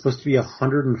day is supposed to be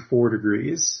 104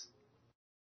 degrees.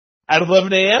 At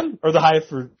 11 a.m. or the high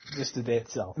for just the day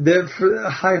itself? The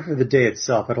high for the day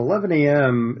itself. At 11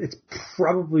 a.m., it's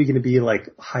probably going to be like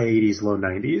high 80s, low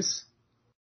 90s.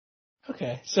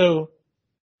 Okay. So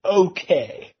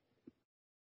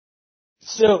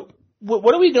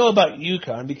what do we know about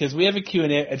UConn? Because we have a Q&A.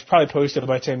 It's probably posted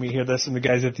by the time you hear this, and the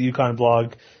guys at the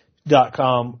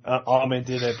UConnblog.com, Alman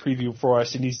did a preview for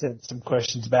us, and he sent some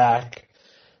questions back.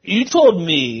 You told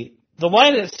me the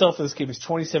line itself for this game is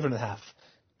 27.5.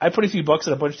 I put a few bucks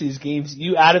on a bunch of these games.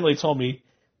 You adamantly told me,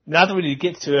 not that we need to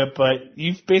get to it, but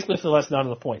you basically feel that's not on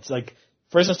the points. Like,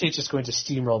 Fresno State's just going to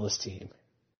steamroll this team.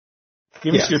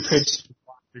 Give us your pitch.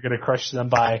 You're going to crush them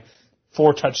by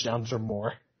 4 touchdowns or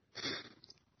more.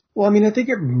 Well, I mean, I think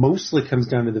it mostly comes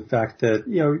down to the fact that,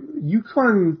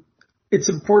 UConn, it's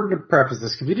important to preface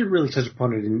this because we didn't really touch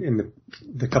upon it in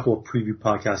the couple of preview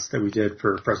podcasts that we did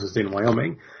for Fresno State and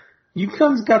Wyoming.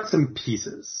 UConn's got some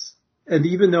pieces. And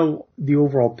even though the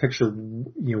overall picture,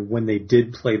 when they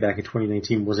did play back in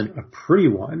 2019 wasn't a pretty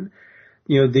one,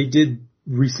 they did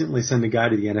recently send a guy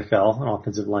to the NFL, an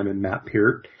offensive lineman, Matt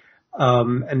Peart.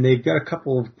 And they've got a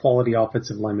couple of quality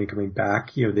offensive linemen coming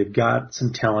back. They've got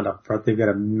some talent up front. They've got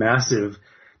a massive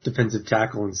defensive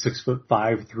tackle in 6'5",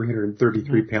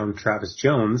 333-pound Travis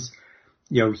Jones.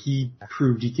 He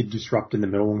proved he could disrupt in the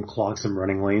middle and clog some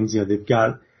running lanes. They've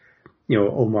got,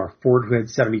 Omar Ford, who had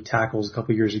 70 tackles a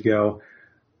couple years ago.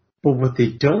 But what they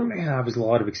don't have is a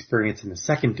lot of experience in the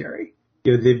secondary.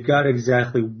 They've got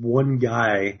exactly one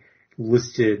guy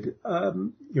listed,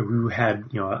 who had,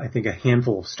 I think a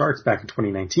handful of starts back in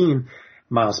 2019,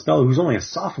 Miles Bell, who's only a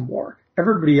sophomore.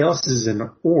 Everybody else is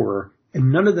an or,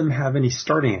 and none of them have any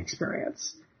starting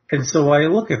experience. And so I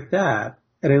look at that,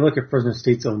 and I look at Fresno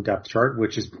State's own depth chart,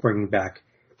 which is bringing back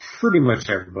pretty much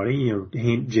everybody.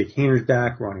 Jake Hayner's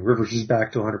back, Ronnie Rivers is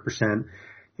back to 100%.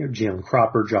 Jalen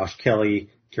Cropper, Josh Kelly,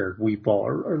 Garrett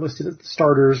Wheatball are listed as the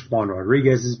starters. Juan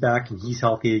Rodriguez is back, and he's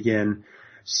healthy again.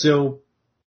 So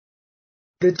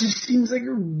that just seems like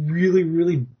a really,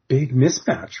 really big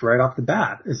mismatch right off the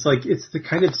bat. It's the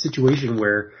kind of situation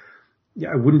where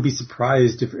I wouldn't be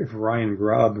surprised if Ryan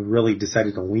Grubb really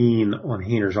decided to lean on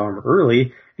Haener's arm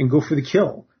early and go for the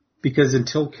kill. Because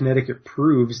until Connecticut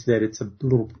proves that it's a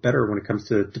little better when it comes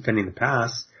to defending the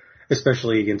pass,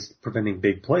 especially against preventing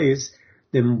big plays,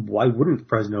 then why wouldn't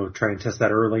Fresno try and test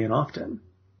that early and often?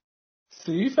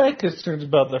 So you've had concerns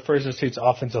about the Fresno State's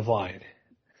offensive line.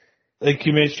 Like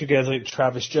you mentioned guys like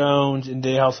Travis Jones, and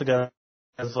they also got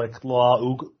guys like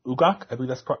Law Ugak, I believe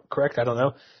that's correct, I don't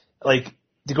know. Like,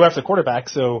 to go after the quarterback,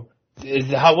 so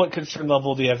what concern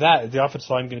level do you have that? Is the offensive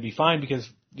line going to be fine because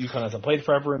UConn hasn't played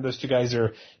forever, and those two guys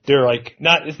they're like,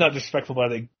 it's not disrespectful, but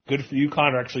they good for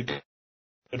UConn, are actually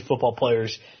good football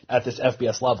players at this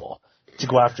FBS level to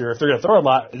go after. If they're going to throw a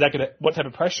lot, what type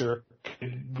of pressure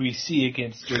could we see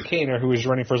against Jake Haener, who was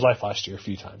running for his life last year a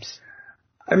few times?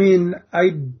 I mean, I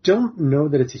don't know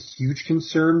that it's a huge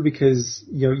concern because,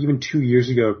 even 2 years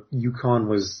ago, UConn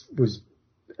was,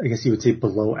 I guess you would say,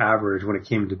 below average when it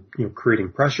came to,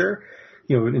 creating pressure.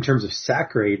 In terms of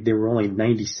sack rate, they were only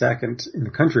 92nd in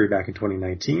the country back in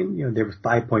 2019. They were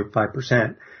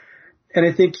 5.5%. And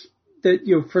I think that,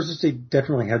 Fresno State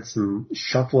definitely had some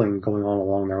shuffling going on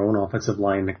along their own offensive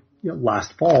line,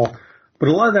 last fall. But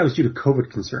a lot of that was due to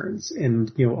COVID concerns.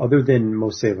 And, other than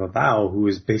Mose Vavao, who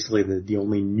is basically the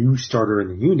only new starter in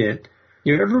the unit,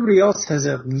 everybody else has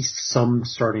at least some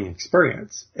starting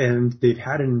experience. And they've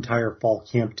had an entire fall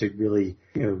camp to really,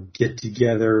 get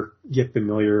together, get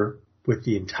familiar with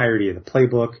the entirety of the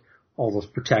playbook, all those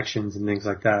protections and things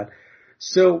like that.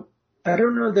 So I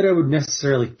don't know that I would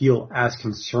necessarily feel as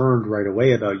concerned right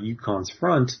away about UConn's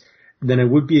front than I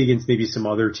would be against maybe some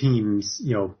other teams.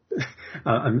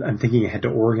 I'm thinking ahead to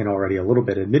Oregon already a little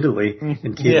bit, admittedly,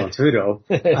 in Kayvon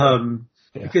Thibodeaux.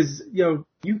 Because,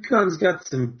 UConn's got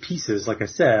some pieces, like I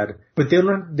said, but they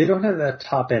don't have that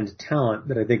top end talent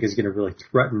that I think is going to really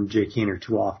threaten Jake Haener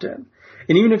too often.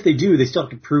 And even if they do, they still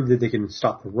have to prove that they can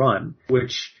stop the run,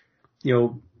 which,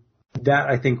 that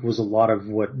I think was a lot of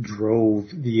what drove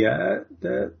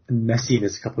the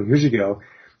messiness a couple of years ago.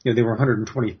 They were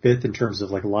 125th in terms of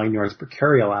like line yards per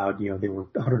carry allowed. They were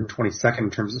 122nd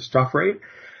in terms of stuff rate.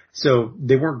 So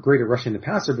they weren't great at rushing the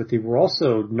passer, but they were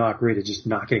also not great at just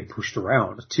not getting pushed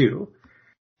around too.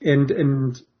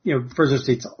 And Fresno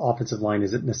State's offensive line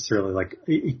isn't necessarily like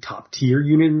a top tier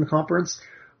unit in the conference,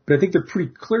 but I think they're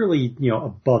pretty clearly,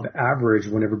 above average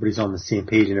when everybody's on the same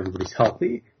page and everybody's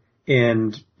healthy.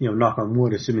 And, knock on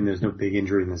wood, assuming there's no big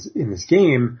injury in this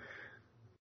game,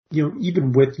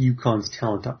 even with UConn's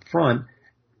talent up front,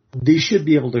 they should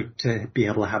be able to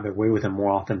have their way with him more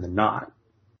often than not.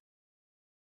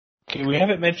 Okay, we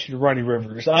haven't mentioned Ronnie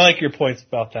Rivers. I like your points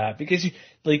about that because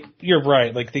you're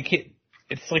right. Like they can't.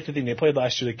 It's like the thing they played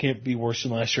last year. They can't be worse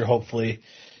than last year, hopefully.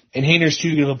 And Haener's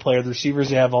too good of a player. The receivers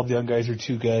they have, all the young guys, are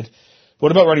too good.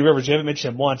 What about Ronnie Rivers? You haven't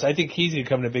mentioned him once. I think he's going to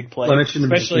come in a big play. Well, I mentioned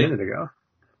him just a minute ago.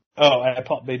 Oh,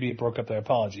 maybe it broke up there.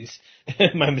 Apologies.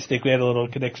 My mistake. We had a little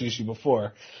connection issue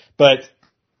before. But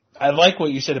I like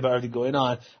what you said about everything going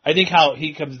on. I think how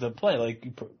he comes into play,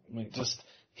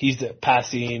 he's the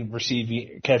passing,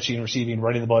 receiving, catching, receiving,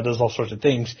 running the ball, does all sorts of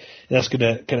things. And that's going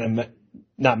to kind of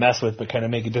not mess with, but kind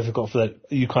of make it difficult for that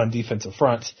UConn defensive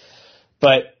front.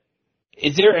 But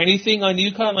is there anything on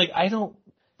UConn?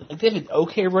 They have an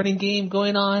okay running game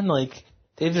going on.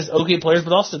 They have just okay players,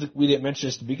 but also we didn't mention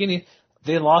this at the beginning.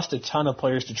 They lost a ton of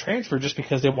players to transfer just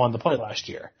because they wanted to play last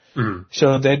year. Mm-hmm.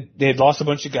 So they had lost a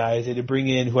bunch of guys. They had to bring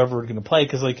in whoever were going to play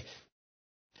because,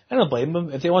 I don't blame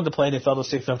them. If they wanted to play and they felt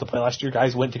safe enough to play last year,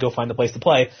 guys went to go find a place to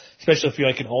play, especially if you're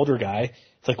an older guy.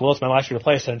 It's well, it's my last year to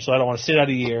play, essentially. I don't want to sit out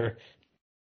a year.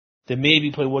 Then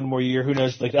maybe play one more year. Who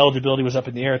knows? Eligibility was up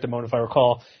in the air at the moment, if I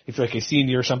recall. If you're a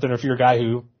senior or something, or if you're a guy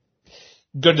who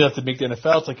good enough to make the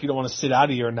NFL, it's you don't want to sit out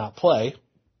a year and not play.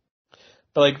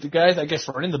 But the guys, I guess,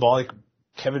 running the ball,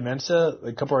 Kevin Mensah,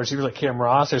 a couple of receivers like Cam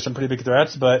Ross, there's some pretty big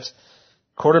threats, but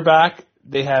quarterback,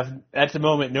 they have, at the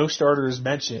moment, no starters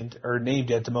mentioned or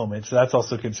named at the moment, so that's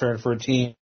also a concern for a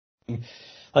team.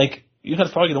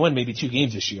 UConn's probably going to win maybe 2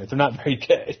 games this year. They're not very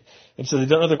good. And so they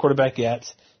don't know their quarterback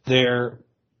yet. Their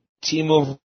team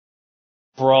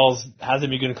overall hasn't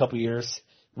been good in a couple of years.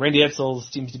 Randy Edsall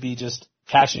seems to be just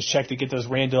cashing his check to get those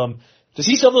random. Does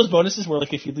he still have those bonuses where, if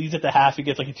he leads at the half, he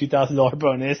gets a $2,000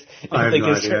 bonus? I have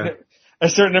no idea. A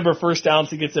certain number of first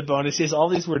downs, he gets a bonus. He has all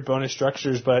these weird bonus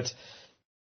structures, but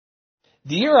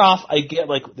the year off, I get,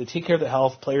 they take care of the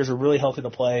health. Players are really healthy to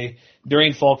play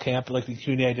during fall camp, the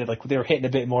CUNY did. They were hitting a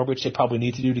bit more, which they probably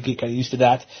need to do to get kind of used to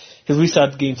that. Because we saw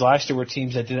games last year where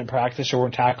teams that didn't practice or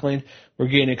weren't tackling were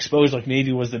getting exposed.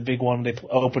 Navy was the big one when they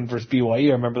opened versus BYU.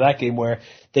 I remember that game where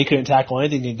they couldn't tackle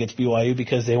anything against BYU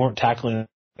because they weren't tackling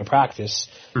in practice.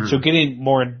 Mm-hmm. So getting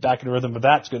more back in rhythm of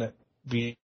that's going to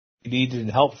be needed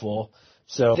and helpful.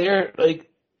 So they're like,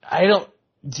 I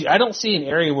don't see an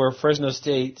area where Fresno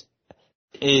State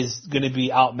is going to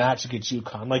be outmatched against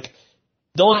UConn. Like,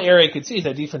 the only area I could see is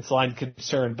that defense line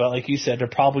concern, but like you said, they're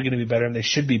probably going to be better and they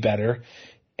should be better.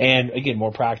 And again,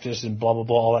 more practice and blah, blah,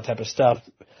 blah, all that type of stuff.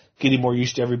 Getting more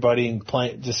used to everybody and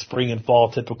playing just spring and fall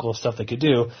typical stuff they could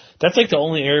do. That's like the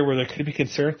only area where there could be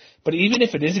concern. But even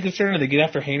if it is a concern or they get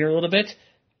after Haener a little bit,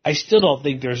 I still don't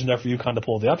think there's enough for UConn to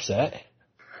pull the upset.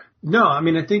 No, I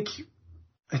mean, I think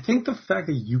the fact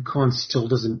that UConn still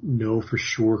doesn't know for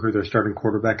sure who their starting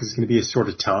quarterback is going to be is sort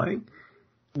of telling.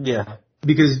 Yeah.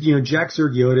 Because, Jack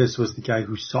Zergiotis was the guy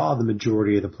who saw the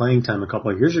majority of the playing time a couple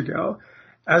of years ago.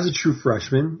 As a true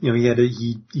freshman,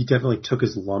 he definitely took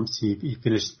his lumps. He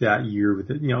finished that year with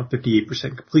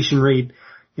 58% completion rate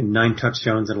and 9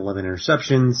 touchdowns and 11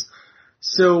 interceptions.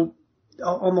 So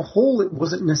on the whole, it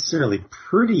wasn't necessarily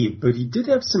pretty, but he did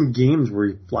have some games where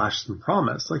he flashed some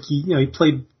promise. Like he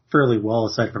played fairly well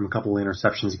aside from a couple of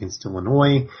interceptions against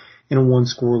Illinois in a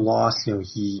 1-score loss.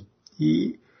 He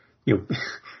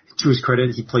to his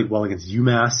credit, he played well against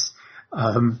UMass.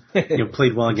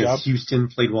 Played well against Houston,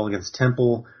 played well against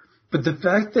Temple. But the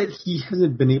fact that he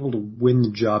hasn't been able to win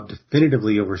the job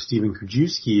definitively over Stephen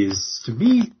Krajewski is, to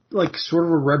me, like sort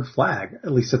of a red flag,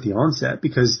 at least at the onset,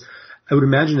 because I would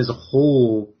imagine as a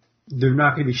whole, they're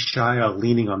not going to be shy of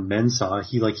leaning on Mensah.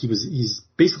 He's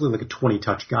basically like a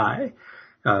 20-touch guy,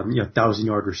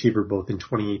 1,000-yard receiver both in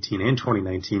 2018 and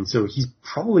 2019. So he's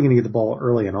probably going to get the ball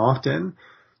early and often.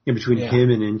 Between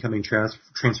him and incoming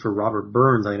transfer Robert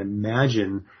Burns, I'd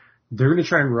imagine they're going to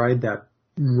try and ride that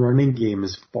running game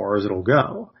as far as it'll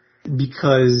go.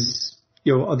 Because,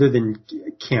 other than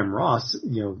Cam Ross,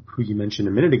 who you mentioned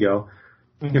a minute ago,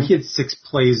 he had 6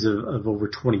 plays of over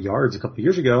 20 yards a couple of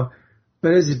years ago.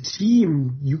 But as a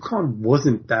team, UConn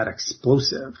wasn't that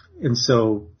explosive. And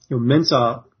so,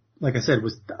 Mensah, like I said,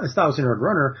 was a 1,000-yard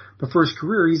runner, but for his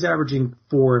career, he's averaging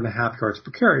 4.5 yards per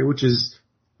carry, which is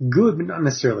good, but not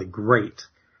necessarily great.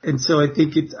 And so I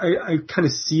think I kind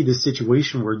of see the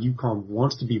situation where UConn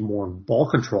wants to be more in ball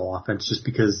control offense just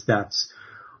because that's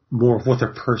more of what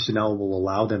their personnel will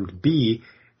allow them to be.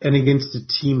 And against a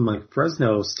team like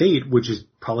Fresno State, which is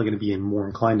probably going to be more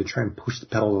inclined to try and push the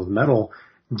pedal to the metal,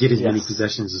 get as many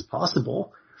possessions as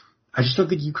possible, I just don't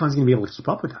think UConn's going to be able to keep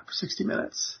up with that for 60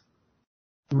 minutes.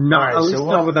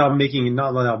 Not without making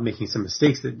some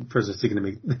mistakes that Fresno State going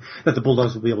to make, that the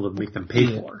Bulldogs will be able to make them pay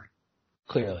for.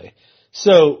 Clearly.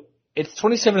 So it's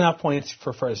 27.5 points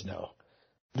for Fresno.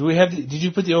 Did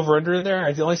you put the over under in there?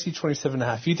 I only see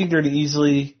 27.5. Do you think they're going to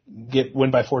easily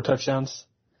win by 4 touchdowns?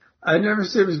 I never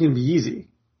said it was going to be easy.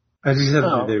 I just said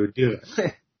that they would do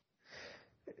it.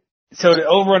 So the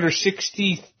over under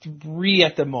 63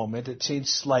 at the moment. It changed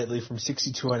slightly from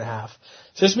 62.5.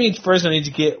 So this means Fresno needs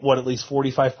to get at least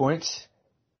 45 points?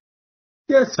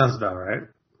 Yeah, it sounds about right.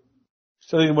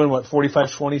 So they can win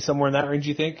 45-20, somewhere in that range,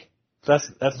 you think?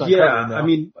 That's not I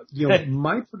mean,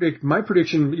 my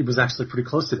prediction was actually pretty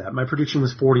close to that. My prediction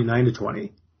was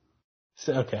 49-20.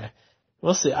 So, okay.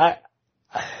 We'll see. I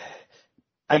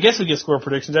guess we get score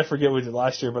predictions. I forget what we did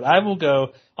last year, but I'll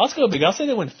go big. I'll say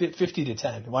they win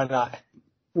 50-10. Why not?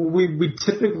 Well, we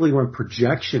typically run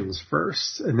projections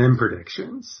first and then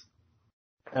predictions.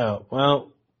 Oh,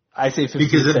 well, I say 50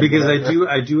 because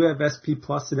I do have SP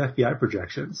Plus and FBI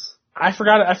projections. I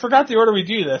forgot the order we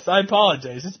do this. I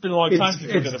apologize. It's been a long time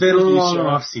since we've done a It's been a long show.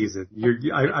 off season.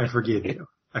 I forgive you.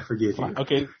 I forgive you.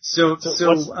 Okay. So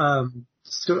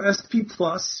SP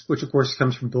Plus, which of course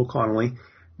comes from Bill Connolly,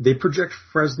 they project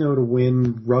Fresno to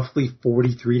win roughly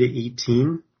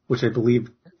 43-18, which I believe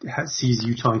sees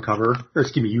UConn cover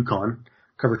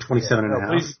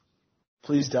 27.5.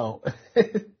 Please don't.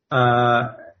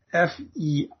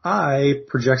 FEI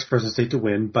projects Fresno State to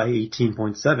win by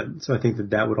 18.7. So I think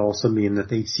that would also mean that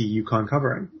they see UConn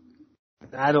covering.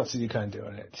 I don't see UConn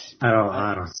doing it.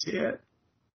 I don't see it.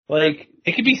 Like,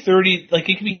 it could be 30, I'd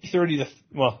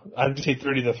just say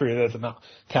 30-3, that doesn't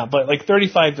count, but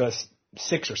 35-6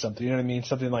 or something, you know what I mean?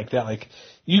 Something like that. Like,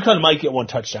 UConn might get 1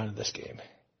 touchdown in this game.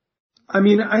 I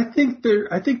mean, I think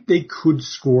they could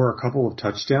score a couple of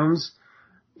touchdowns.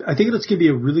 I think it's going to be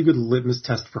a really good litmus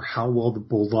test for how well the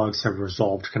Bulldogs have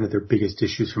resolved kind of their biggest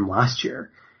issues from last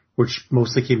year, which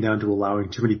mostly came down to allowing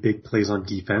too many big plays on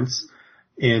defense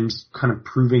and kind of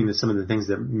proving that some of the things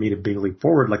that made a big leap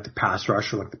forward, like the pass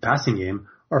rush or like the passing game,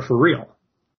 are for real.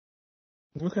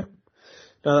 Okay.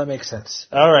 No, that makes sense.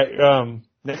 All right.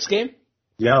 Next game?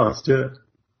 Yeah, let's do it.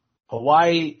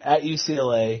 Hawaii at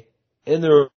UCLA in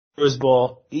the Rose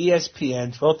Bowl,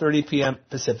 ESPN, 12:30 p.m.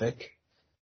 Pacific.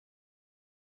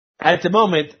 At the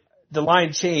moment, the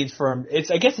line changed from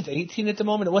I guess it's 18 at the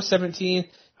moment. It was 17.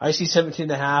 I see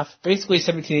 17.5, basically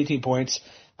 17, 18 points.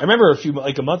 I remember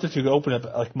a month or two ago, opened up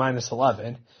at like minus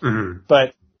 11. Mm-hmm.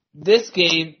 But this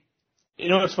game, you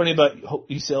know what's funny about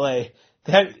UCLA?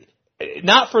 They had,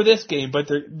 not for this game, but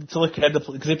to look ahead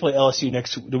because they play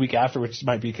LSU the week after, which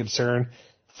might be a concern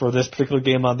for this particular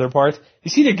game on their part. You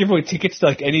see they give away tickets to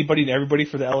like anybody and everybody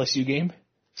for the LSU game?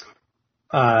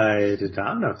 I did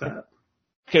not know that.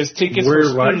 Because tickets Where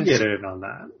for do I students, get in on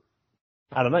that?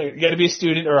 I don't know. You got to be a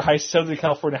student or a Southern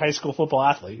California high school football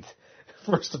athlete,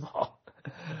 first of all.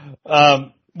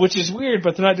 Which is weird,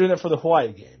 but they're not doing that for the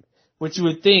Hawaii game. Which you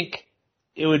would think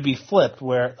it would be flipped,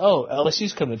 where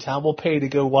LSU's coming to town, we'll pay to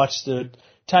go watch the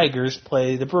Tigers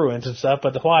play the Bruins and stuff.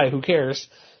 But the Hawaii, who cares?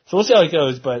 So we'll see how it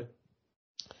goes. But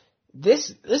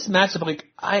this matchup,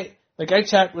 I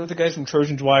chat with the guys from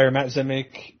Trojans Wire, Matt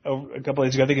Zemek, a couple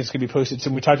days ago. I think it's going to be posted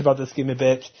soon. We talked about this game a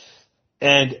bit,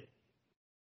 and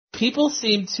people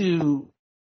seem to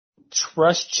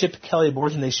trust Chip Kelly more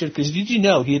than they should, because did you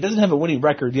know he doesn't have a winning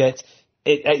record yet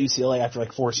at UCLA after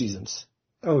like 4 seasons?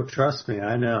 Oh, trust me,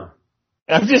 I know.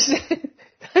 I'm just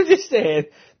saying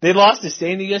they lost to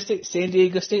San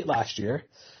Diego State last year.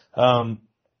 The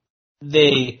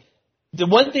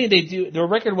one thing they do, their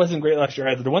record wasn't great last year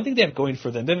either. The one thing they have going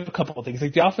for them, they have a couple of things.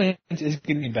 Like the offense is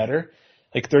getting better,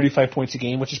 like 35 points a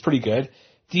game, which is pretty good.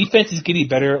 Defense is getting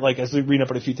better, like as we read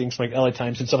up on a few things from like LA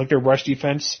Times and stuff, like their rush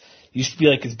defense used to be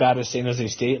like as bad as San Jose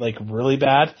State, like really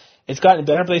bad. It's gotten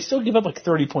better, but they still give up like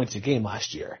 30 points a game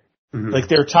last year. Mm-hmm. Like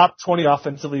they're top 20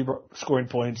 offensively scoring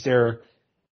points. They're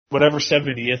whatever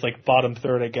 70 is, like bottom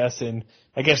third, I guess, and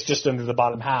I guess just under the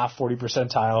bottom half, 40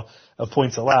 percentile of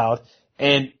points allowed.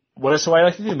 And what does Hawaii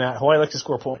like to do, Matt? Hawaii likes to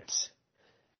score points.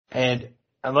 And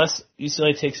unless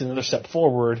UCLA takes another step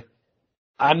forward,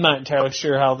 I'm not entirely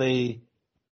sure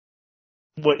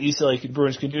what UCLA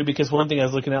Bruins can do, because one thing I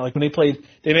was looking at, like when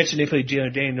they mentioned they played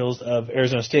Jalen Daniels of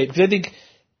Arizona State, because I think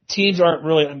teams aren't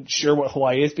really unsure what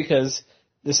Hawaii is, because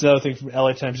this is another thing from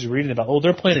LA Times you're reading about.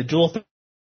 They're playing a dual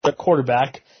threat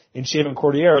quarterback in Chevan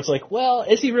Cordeiro. It's like, well,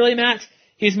 is he really, Matt?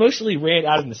 He's mostly ran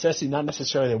out of necessity, not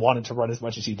necessarily they wanted to run as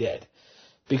much as he did.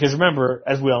 Because remember,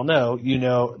 as we all know,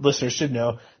 listeners should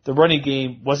know, the running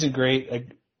game wasn't great. Like,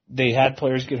 they had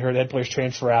players get hurt, they had players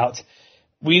transfer out.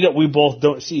 We both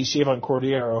don't see Chevan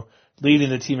Cordeiro leading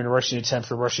the team in rushing attempts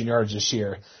for rushing yards this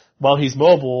year. While he's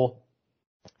mobile,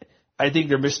 I think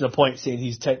they're missing the point saying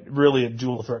he's really a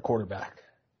dual threat quarterback.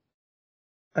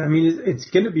 I mean, it's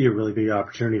going to be a really big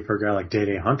opportunity for a guy like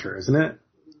Day-Day Hunter, isn't it?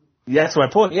 Yeah, that's my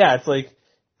point. Yeah, it's like,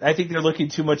 I think they're looking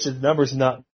too much at the numbers and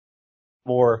not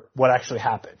more what actually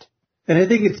happened. And I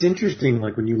think it's interesting,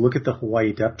 like when you look at the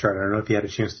Hawaii depth chart, I don't know if you had a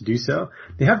chance to do so,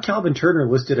 they have Calvin Turner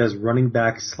listed as running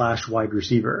back / wide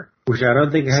receiver, which I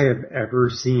don't think I have ever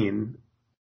seen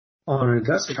on a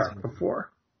depth chart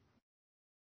before.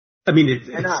 I mean,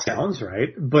 it sounds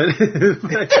right, but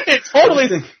it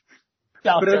totally.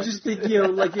 But I just think,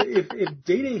 like if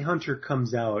Day-Day Hunter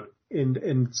comes out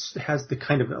and has the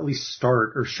kind of at least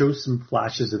start or shows some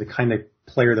flashes of the kind of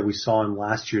player that we saw in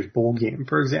last year's bowl game,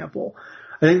 for example,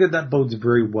 I think that bodes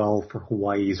very well for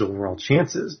Hawaii's overall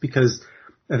chances, because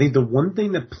I think the one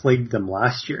thing that plagued them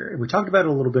last year, and we talked about it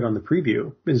a little bit on the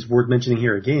preview, is worth mentioning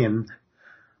here again,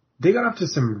 they got off to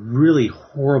some really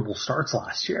horrible starts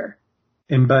last year.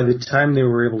 And by the time they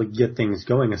were able to get things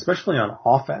going, especially on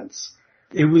offense,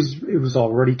 it was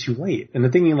already too late. And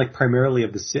I'm thinking like primarily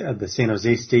of the San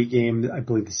Jose State game. I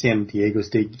believe the San Diego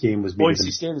State game was maybe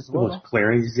the most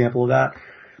glaring example of that.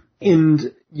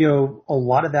 And, a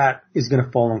lot of that is going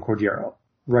to fall on Cordeiro,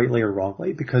 rightly or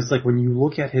wrongly, because like when you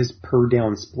look at his per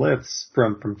down splits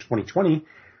from 2020,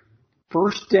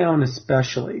 first down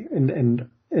especially, and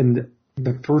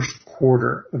the first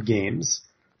quarter of games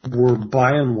were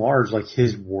by and large like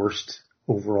his worst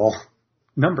overall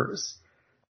numbers.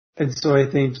 And so I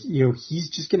think, he's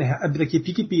just going to have, like, if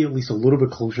he could be at least a little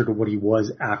bit closer to what he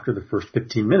was after the first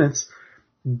 15 minutes,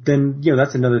 then,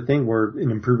 that's another thing where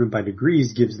an improvement by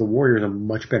degrees gives the Warriors a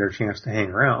much better chance to hang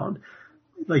around.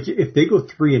 Like, if they go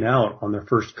 3 and out on their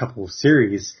first couple of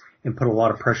series and put a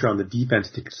lot of pressure on the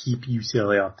defense to keep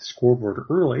UCLA off the scoreboard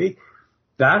early,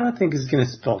 that I think is going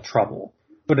to spell trouble.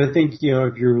 But I think,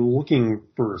 if you're looking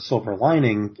for a silver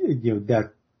lining,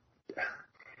 that,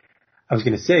 I was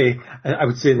going to say, I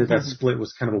would say that split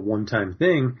was kind of a one-time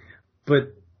thing,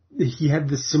 but he had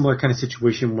this similar kind of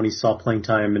situation when he saw playing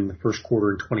time in the first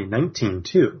quarter in 2019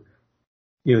 too.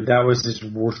 That was his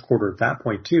worst quarter at that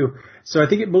point too. So I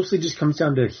think it mostly just comes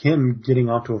down to him getting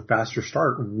off to a faster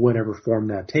start, whatever form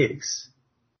that takes.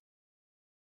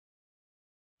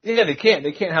 Yeah, they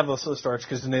can't have those slow starts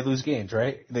because then they lose games,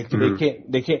 right? They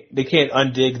can't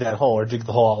undig that hole or dig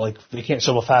the hole out. Like they can't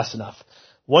shovel fast enough.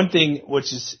 one thing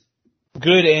which is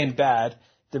good and bad,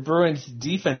 the Bruins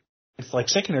defense, like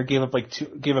secondary, gave up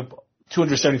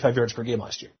 275 yards per game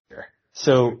last year.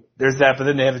 So there's that, but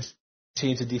then they have a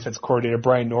change to defense coordinator,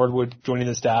 Brian Norwood, joining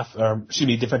the staff,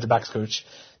 defensive backs coach.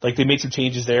 Like, they made some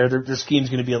changes there. Their scheme's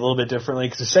going to be a little bit differently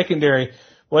because the secondary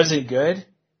wasn't good,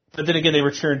 but then again, they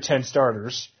returned 10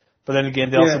 starters. But then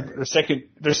again,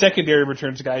 their secondary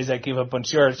returns guys that gave up a bunch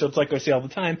of yards. So it's like I say all the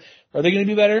time, are they going to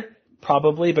be better?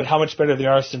 Probably, but how much better they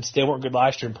are since they weren't good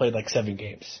last year and played like 7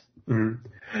 games.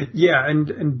 Mm-hmm. Yeah,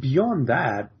 and beyond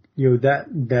that,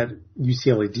 that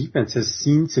UCLA defense has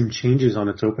seen some changes on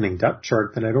its opening depth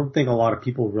chart that I don't think a lot of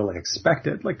people really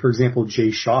expected. Like, for example,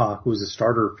 Jay Shaw, who was a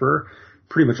starter for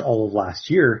pretty much all of last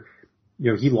year,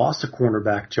 he lost a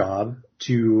cornerback job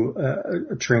to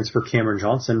a transfer, Cameron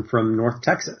Johnson, from North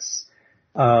Texas.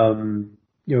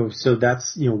 So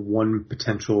that's, one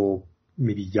potential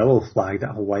maybe yellow flag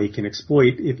that Hawaii can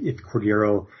exploit if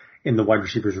Cordero and the wide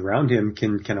receivers around him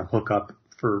can kind of hook up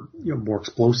for, more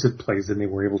explosive plays than they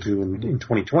were able to in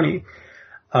 2020.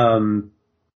 I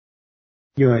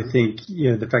think,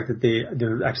 the fact that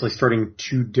they're actually starting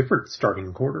 2 different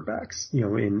starting quarterbacks,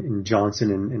 in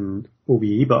Johnson and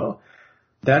Obi Ebo.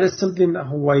 That is something that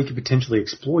Hawaii could potentially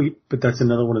exploit, but that's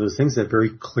another one of those things that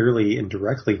very clearly and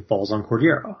directly falls on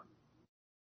Cordero.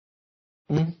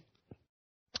 Mm-hmm.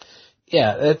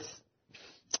 Yeah,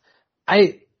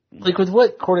 with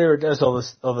what Cordero does, all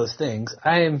those things,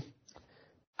 I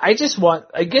guess what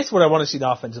I want to see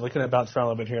the offense, looking at bounce around a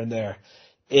little bit here and there,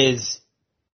 is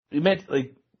we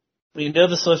know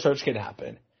the slow starts can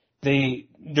happen. They're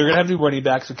going to have to do running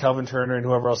backs with Calvin Turner and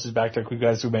whoever else is back there,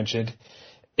 guys who mentioned.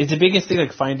 It's the biggest thing,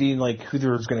 finding who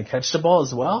there's going to catch the ball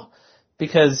as well,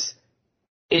 because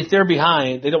if they're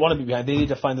behind, they don't want to be behind. They need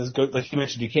to find those like you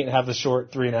mentioned, you can't have the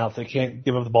short 3 and out. They can't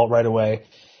give up the ball right away.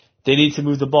 They need to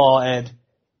move the ball. And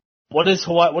what is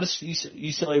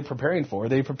UCLA preparing for? Are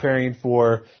they preparing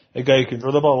for a guy who can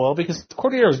throw the ball well? Because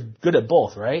Cordero is good at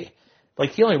both, right?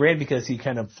 He only ran because he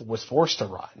kind of was forced to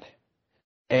run.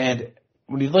 And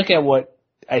when you look at what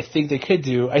I think they could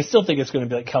do, I still think it's going to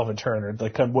be like Calvin Turner,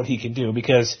 what he can do,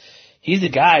 because he's a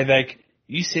guy that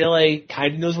UCLA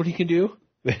kind of knows what he can do,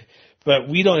 but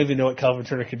we don't even know what Calvin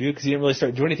Turner can do because he didn't really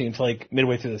start doing anything until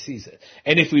midway through the season.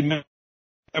 And if we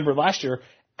remember last year,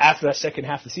 after that second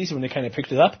half of the season when they kind of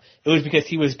picked it up, it was because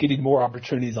he was getting more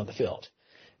opportunities on the field.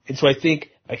 And so I think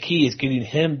a key is getting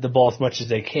him the ball as much as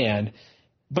they can,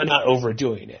 but not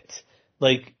overdoing it.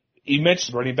 You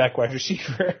mentioned running back, wide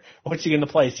receiver. What's he going to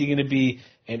play? Is he going to be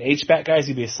an H-back guy? Is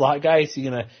he going to be a slot guy?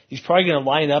 He's probably going to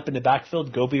line up in the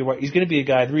backfield, he's going to be a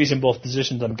guy, the reason both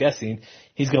positions I'm guessing,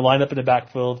 he's going to line up in the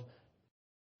backfield,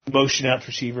 motion out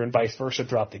receiver and vice versa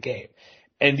throughout the game.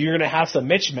 And you're going to have some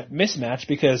mismatch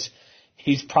because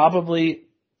he's probably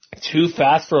too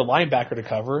fast for a linebacker to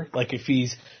cover. If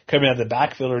he's coming out of the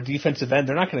backfield or a defensive end,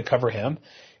 they're not going to cover him.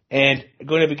 And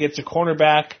going up against a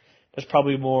cornerback, there's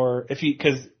probably more,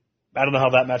 because I don't know how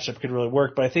that matchup could really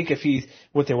work, but I think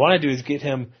what they want to do is get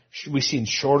him, we've seen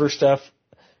shorter stuff,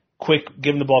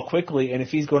 give him the ball quickly, and if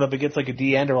he's going up against a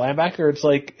D end or linebacker,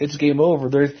 it's game over.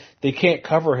 They can't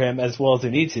cover him as well as they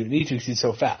need to because he's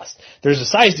so fast. There's a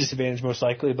size disadvantage most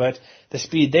likely, but the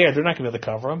speed there, they're not going to be able to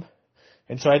cover him.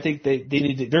 And so I think they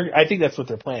need to, I think that's what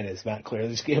their plan is, Matt Clear.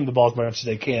 Just get him the ball as much as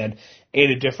they can,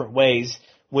 in different ways,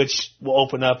 which will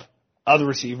open up other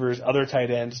receivers, other tight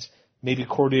ends, maybe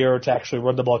Cordero to actually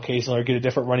run the ball occasionally or get a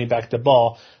different running back the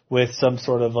ball with some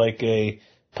sort of a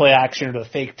play action or the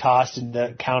fake toss and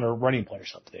the counter running play or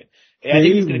something. And I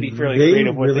think it's going to be fairly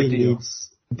creative what they do.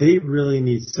 They really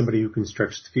need somebody who can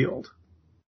stretch the field.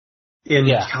 And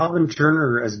Calvin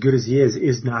Turner, as good as he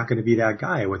is not going to be that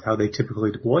guy with how they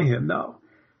typically deploy him, though.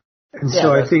 And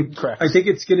so I think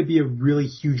it's going to be a really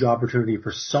huge opportunity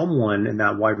for someone in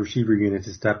that wide receiver unit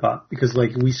to step up, because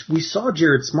we saw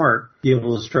Jared Smart be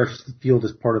able to stretch the field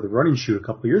as part of the running shoot a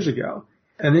couple of years ago,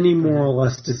 and then he more or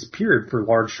less disappeared for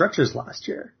large stretches last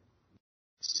year.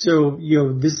 So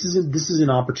this is an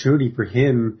opportunity for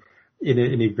him in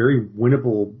a very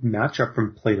winnable matchup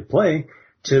from play to play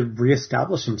to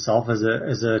reestablish himself as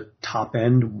a top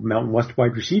end Mountain West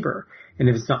wide receiver. And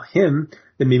if it's not him,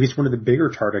 then maybe it's one of the bigger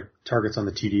targets on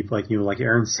the TD, like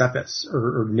Aaron Cephas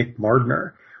or Nick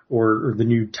Mardner or the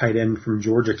new tight end from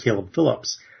Georgia, Caleb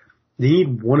Phillips. They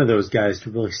need one of those guys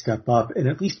to really step up and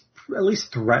at least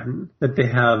threaten that they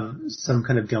have some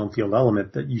kind of downfield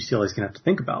element that UCLA is going to have to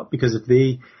think about. Because if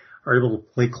they are able to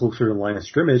play closer to the line of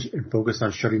scrimmage and focus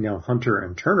on shutting down Hunter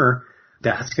and Turner,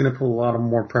 that's going to put a lot of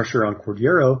more pressure on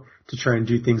Cordero to try and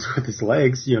do things with his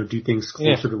legs, do things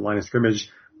closer to the line of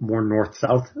scrimmage, more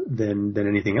north-south than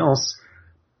anything else.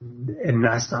 And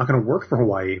that's not going to work for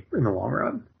Hawaii in the long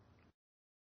run.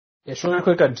 Yeah, just really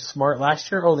quick on Smart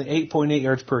last year, only 8.8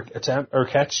 yards per attempt or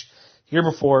catch. Year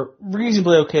before,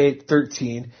 reasonably okay,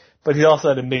 13, but he also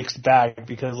had a mixed bag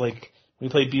because like we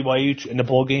played BYU in the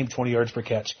bowl game, 20 yards per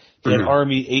catch. He had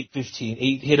Army 8-15.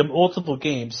 He hit multiple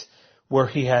games where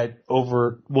he had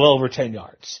well over 10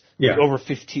 yards, like over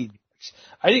 15 yards.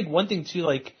 I think one thing too,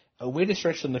 like a way to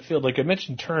stretch on the field, like I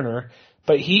mentioned Turner.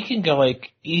 But he can go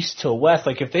like east to west.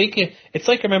 Like if they can, it's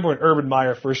like I remember when Urban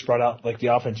Meyer first brought out like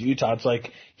the offense at Utah. It's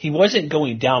like he wasn't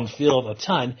going downfield a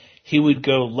ton. He would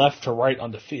go left to right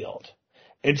on the field.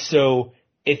 And so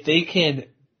if they can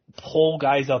pull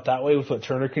guys out that way with what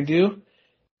Turner can do,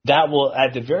 that will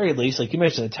at the very least, like you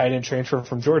mentioned, the tight end transfer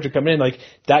from Georgia coming in, like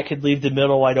that could leave the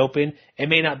middle wide open. It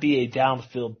may not be a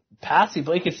downfield passing,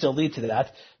 but it could still lead to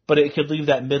that. But it could leave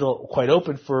that middle quite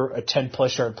open for a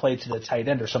 10-plus yard play to the tight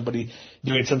end or somebody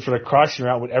doing some sort of crossing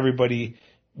route with everybody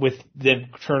with then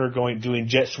Turner doing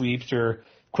jet sweeps or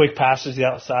quick passes to the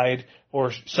outside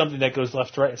or something that goes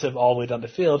left to right instead of all the way down the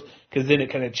field because then it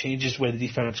kind of changes way the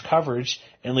defense coverage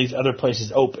and leaves other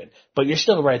places open. But you're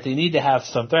still right. They need to have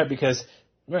some threat because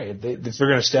they're going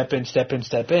to step in.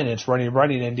 It's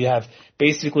running, and you have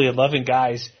basically 11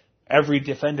 guys, every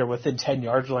defender within 10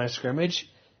 yards of the line of scrimmage.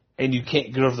 And you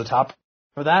can't get over the top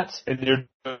of that, and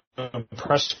they're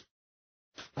pressed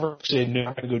and they're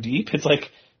not going to go deep. It's like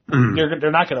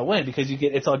they're not going to win because it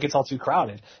gets all too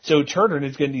crowded. So Turner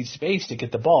is going to need space to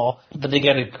get the ball, but they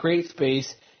got to create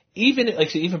space.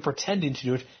 Even pretending to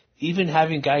do it, even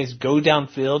having guys go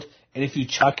downfield, and if you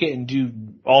chuck it and do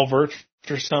all vert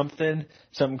or something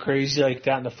crazy like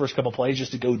that in the first couple plays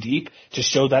just to go deep to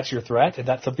show that's your threat, and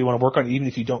that's something you want to work on, even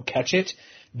if you don't catch it.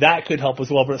 That could help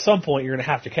as well, but at some point you're going to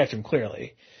have to catch him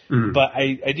clearly. But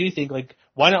I do think, like,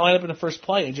 why not line up in the first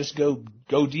play and just go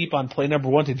deep on play number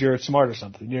 1 to Jared Smart or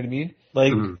something? You know what I mean?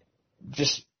 Like,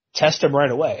 just test him right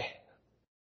away.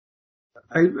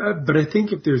 But I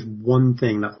think if there's one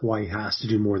thing that Hawaii has to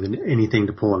do more than anything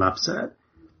to pull an upset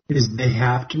is they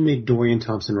have to make Dorian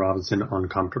Thompson-Robinson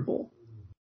uncomfortable.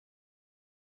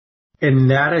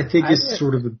 And that I think is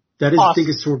sort of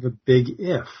a big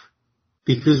if.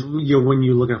 Because when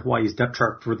you look at Hawaii's depth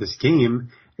chart for this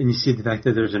game and you see the fact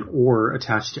that there's an or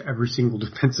attached to every single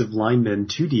defensive lineman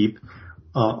too deep,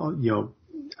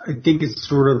 I think it's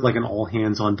sort of like an all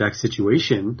hands on deck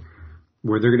situation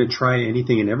where they're going to try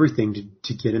anything and everything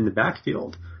to get in the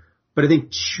backfield. But I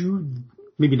think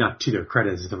maybe not to their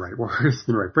credit is the right word, is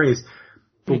the right phrase.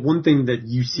 But one thing that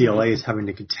UCLA is having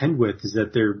to contend with is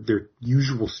that their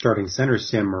usual starting center,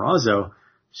 Sam Marazzo,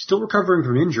 still recovering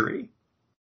from injury.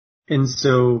 And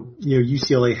so,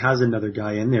 UCLA has another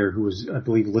guy in there who was, I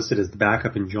believe, listed as the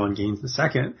backup in John Gaines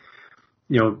II.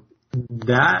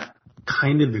 That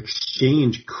kind of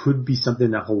exchange could be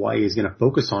something that Hawaii is going to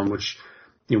focus on, which,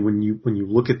 when you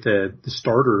look at the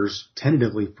starters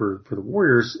tentatively for the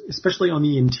Warriors, especially on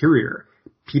the interior,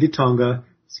 Pita Tonga,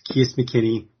 Zacchaeus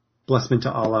McKinney, Blessman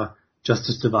Ta'ala,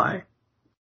 Justice Devai.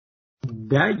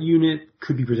 That unit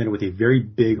could be presented with a very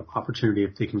big opportunity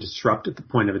if they can disrupt at the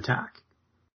point of attack.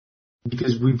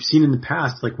 Because we've seen in the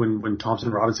past, like when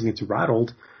Thompson Robinson gets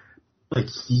rattled, like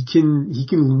he can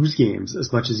lose games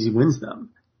as much as he wins them.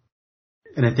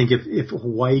 And I think if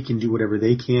Hawaii can do whatever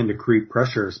they can to create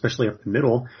pressure, especially up the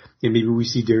middle, and maybe we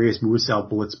see Darius Muasau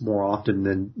blitz more often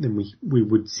than we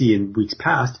would see in weeks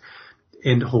past,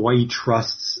 and Hawaii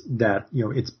trusts that,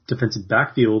 its defensive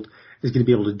backfield is going to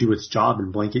be able to do its job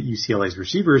and blanket UCLA's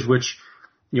receivers, which,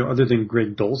 other than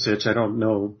Greg Dulcich, I don't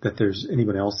know that there's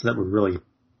anyone else that would really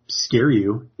scare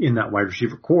you in that wide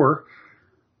receiver core.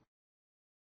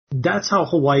 That's how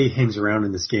Hawaii hangs around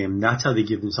in this game. That's how they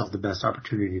give themselves the best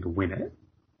opportunity to win it.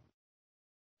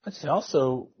 But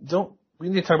also, we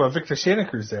need to talk about Victor Santa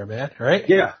Cruz there, man, right?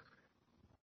 Yeah.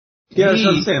 Yeah, that's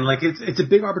what I'm saying. Like, it's a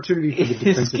big opportunity for the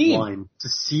defensive line to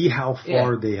see how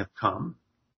far they have come.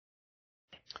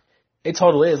 It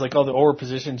totally is. Like, all the over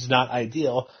positions not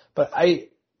ideal, but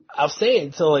I'll say it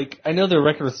until, like, I know their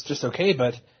record was just okay,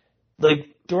 but, like,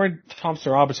 Dorian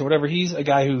Thompson-Robinson, whatever, he's a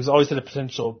guy who's always had a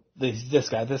potential. This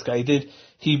guy.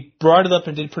 He brought it up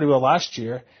and did pretty well last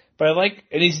year, but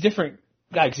and he's a different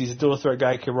guy because he's a dual threat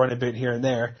guy, can run a bit here and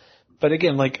there. But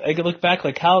again, like, I could look back,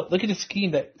 like, look at the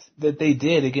scheme that they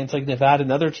did against, like, Nevada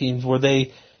and other teams where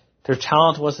their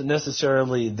talent wasn't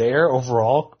necessarily there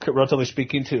overall, relatively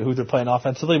speaking, to who they're playing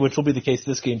offensively, which will be the case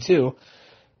this game too,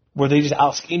 where they just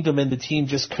out-schemed him and the team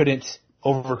just couldn't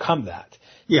overcome that.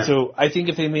 Yeah. So I think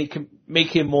if they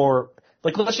make him more,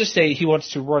 like, let's just say he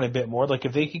wants to run a bit more, like,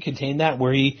 if they can contain that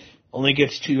where he only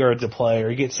gets 2 yards a play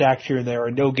or he gets sacked here and there or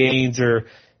no gains or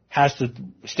has to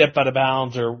step out of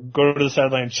bounds or go to the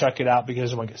sideline and chuck it out because he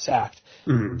doesn't want to get sacked.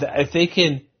 Mm-hmm. If they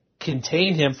can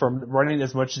contain him from running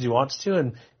as much as he wants to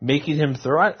and making him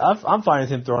throw, I'm fine with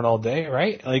him throwing all day,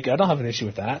 right? Like, I don't have an issue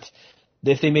with that.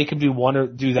 If they make him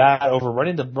do that over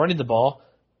running the ball,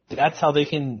 that's how they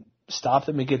can stop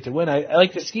them and get to win. I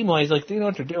like the scheme wise, like, they know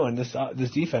what they're doing,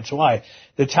 this defense. Why?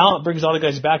 The talent brings all the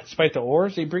guys back despite the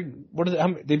oars. They bring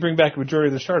back a majority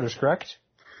of the starters, correct?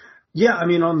 Yeah, I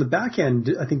mean, on the back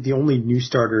end, I think the only new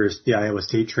starter is the Iowa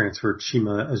State transfer,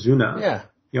 Chima Azuna. Yeah.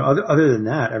 You know, other than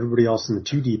that, everybody else in the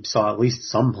two deep saw at least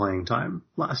some playing time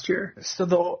last year. So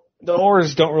the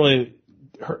oars don't really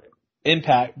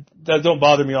don't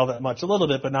bother me all that much. A little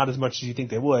bit, but not as much as you think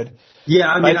they would. Yeah,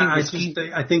 I mean,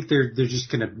 I think they're just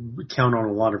going to count on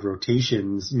a lot of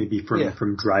rotations, maybe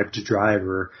from drive to drive,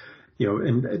 or you know,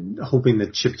 and hoping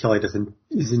that Chip Kelly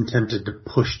isn't tempted to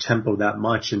push tempo that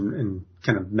much and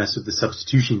kind of mess with the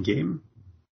substitution game.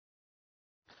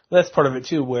 That's part of it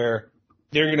too, where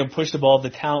they're going to push the ball. The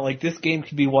talent, like this game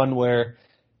could be one where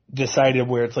decided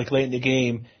where it's like late in the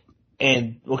game,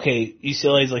 and okay,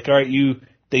 UCLA's like, all right,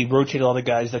 they rotate all the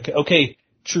guys. Like, okay,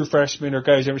 true freshmen or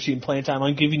guys never seen playing time,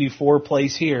 I'm giving you 4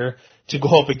 plays here to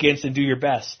go up against and do your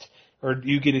best. Or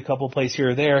you get a couple plays here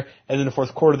or there, and then the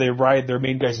fourth quarter they ride their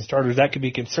main guys and starters. That could be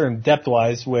a concern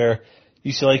depth-wise, where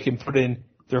UCLA can put in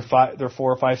their 4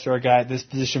 or 5 star guy at this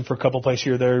position for a couple plays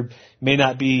here or there. May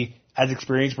not be as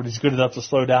experienced, but he's good enough to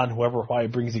slow down whoever Hawaii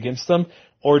brings against them,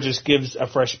 or just gives a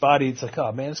fresh body. It's like,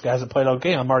 oh man, this guy hasn't played all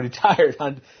game. I'm already tired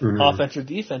on offense or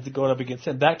defense and going up against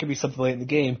him. That could be something late in the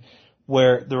game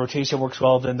where the rotation works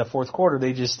well. Then the fourth quarter,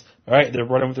 they're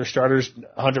running with their starters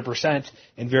 100%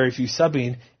 and very few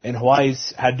subbing. And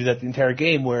Hawaii's had to do that the entire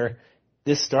game, where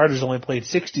this starter's only played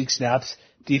 60 snaps.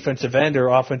 Defensive end or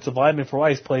offensive lineman for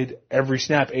Hawaii's played every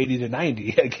snap 80 to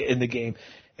 90 in the game.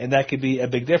 And that could be a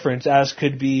big difference, as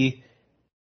could be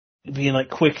being like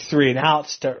quick 3 and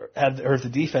outs to hurt the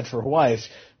defense for Hawaii. If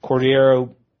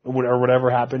Cordero or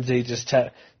whatever happens, they just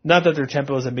not that their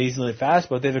tempo is amazingly fast,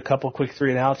 but they have a couple quick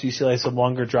 3 and outs. UCLA has some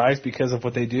longer drives because of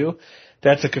what they do.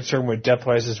 That's a concern with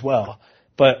depth-wise as well.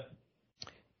 But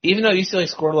even though UCLA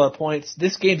scored a lot of points,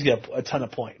 this game's got a ton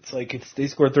of points. Like they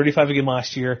scored 35 a game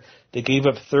last year. They gave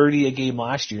up 30 a game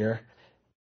last year.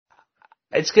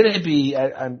 It's going to be,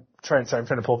 I'm trying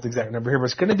to pull up the exact number here, but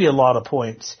it's going to be a lot of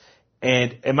points.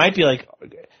 And it might be like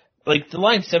the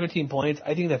line 17 points.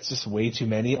 I think that's just way too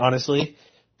many, honestly.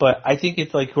 But I think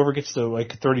it's like whoever gets to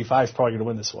like 35 is probably going to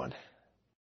win this one.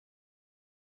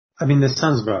 I mean, this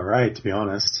sounds about right, to be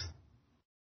honest.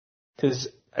 Because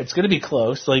it's going to be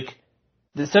close. Like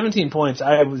the 17 points,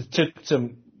 I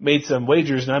made some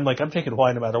wagers, and I'm like, I'm taking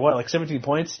Hawaii no matter what. Like 17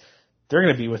 points, they're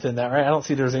going to be within that, right? I don't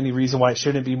see there's any reason why it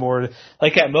shouldn't be more.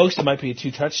 Like at most, it might be a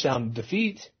 2-touchdown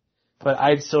defeat, but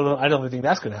I don't think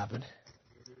that's going to happen.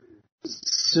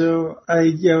 So I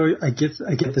get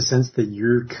the sense that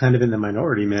you're kind of in the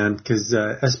minority, man, because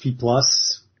SP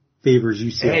Plus favors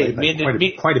UCLA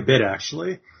by quite a bit,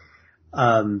 actually.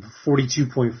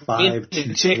 42.5 to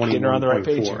 21.4. Are on the right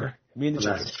page here.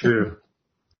 That's true.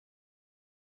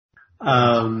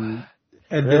 And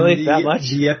really, that much?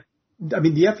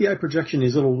 The FEI projection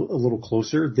is a little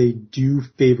closer. They do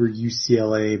favor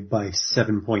UCLA by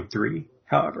 7.3,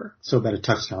 however, so about a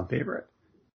touchdown favorite.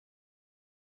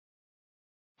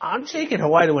 I'm taking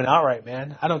Hawaii to win outright,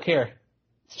 man. I don't care.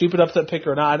 Stupid upset pick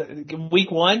or not.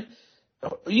 Week 1,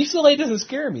 UCLA doesn't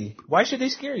scare me. Why should they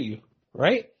scare you,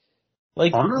 right?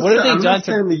 Like, what have they done? I'm not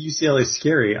saying that UCLA is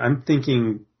scary. I'm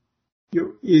thinking,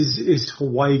 is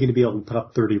Hawaii going to be able to put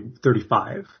up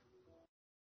 35?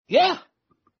 Yeah.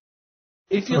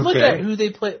 If you look at who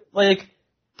they play, like,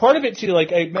 part of it too,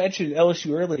 like I mentioned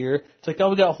LSU earlier, it's like, oh,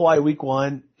 we got Hawaii week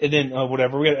 1, and then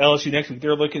whatever, we got LSU next week. They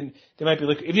might be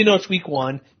looking, if you know it's week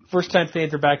 1, first time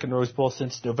fans are back in Rose Bowl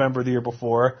since November the year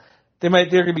before, they're going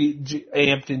to be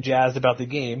amped and jazzed about the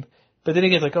game. But then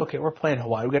again, it's like, okay, we're playing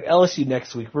Hawaii. We got LSU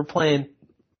next week. We're playing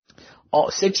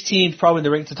all 6 teams probably in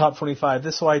the ranks of top 25.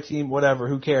 This Hawaii team, whatever,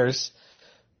 who cares?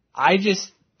 I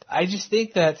just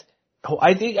think that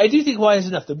I do think Hawaii is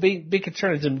enough. The big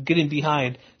concern is them getting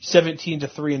behind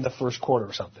 17-3 in the first quarter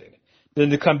or something. Then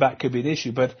the comeback could be an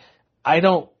issue, but I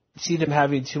don't see them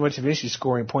having too much of an issue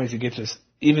scoring points against us.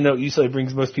 Even though UCLA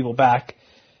brings most people back,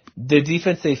 the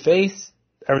defense they face,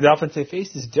 or the offense they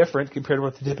face, is different compared to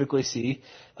what they typically see.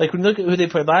 Like when you look at who they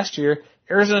played last year,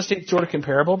 Arizona State's sort of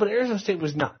comparable, but Arizona State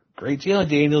was not great. Jalen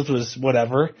Daniels was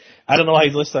whatever. I don't know why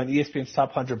he's listed on ESPN's top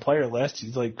 100 player list.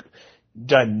 He's like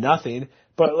done nothing.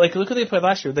 But like, look who they played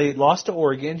last year. They lost to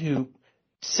Oregon, who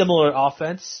similar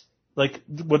offense, like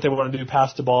what they want to do,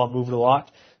 pass the ball and move it a lot.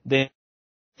 They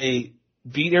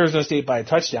beat Arizona State by a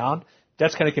touchdown.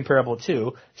 That's kind of comparable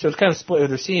too. So it's kind of split what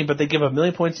they're seeing, but they give up 1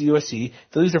 million points to USC.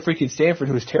 They lose to freaking Stanford,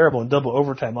 who was terrible in double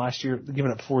overtime last year,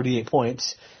 giving up 48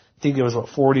 points. I think it was,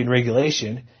 40 in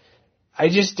regulation. I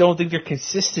just don't think they're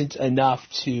consistent enough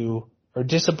or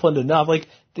disciplined enough. Like,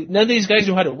 none of these guys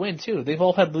know how to win too. They've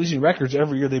all had losing records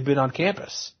every year they've been on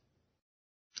campus.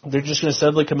 They're just going to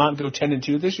suddenly come out and go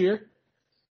 10-2 this year.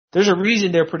 There's a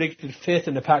reason they're predicted 5th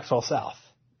in the Pac-12 South.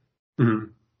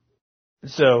 Mm-hmm.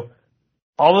 So,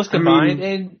 all those combined,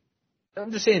 and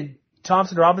I'm just saying,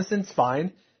 Thompson Robinson's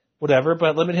fine, whatever,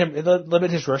 but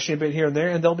limit his rushing a bit here and there,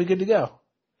 and they'll be good to go.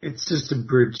 It's just a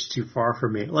bridge too far for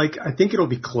me. Like, I think it'll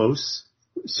be close,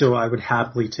 so I would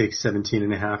happily take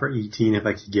 17.5 or 18 if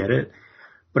I could get it.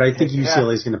 But I think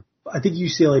UCLA is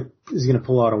gonna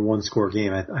pull out a 1-score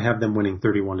game. I have them winning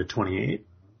 31-28.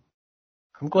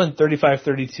 I'm going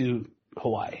 35-32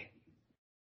 Hawaii.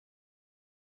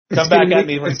 Come back at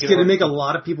me when it's going to make a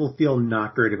lot of people feel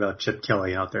not great about Chip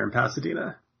Kelly out there in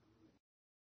Pasadena.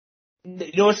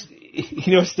 You know what's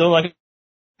still not going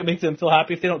to make them feel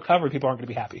happy? If they don't cover, people aren't going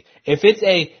to be happy. If it's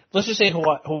let's just say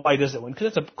Hawaii doesn't win,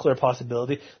 because that's a clear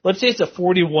possibility. Let's say it's a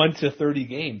 41-30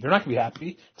 game. They're not going to be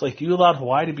happy. It's like, you allowed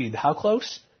Hawaii to be how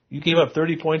close? You gave up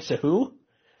 30 points to who?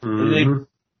 Mm-hmm. And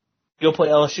you'll play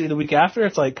LSU the week after?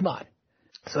 It's like, come on.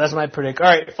 So that's my predict. All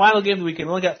right, final game of the weekend.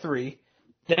 We only got 3.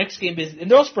 The next game and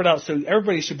they're all spread out, so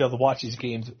everybody should be able to watch these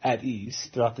games at ease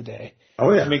throughout the day.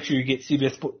 Oh yeah. So make sure you get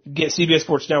CBS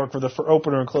Sports Network for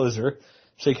opener and closer,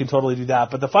 so you can totally do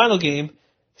that. But the final game,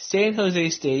 San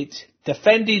Jose State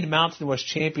defending Mountain West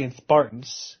champion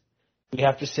Spartans. We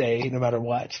have to say, no matter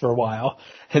what, for a while,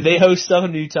 and they host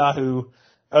Southern Utah.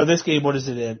 This game, what is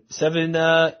it in? 7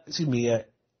 p.m.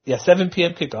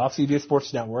 kickoff, CBS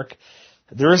Sports Network.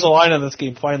 There is a line on this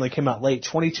game. Finally came out late,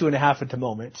 22.5 at the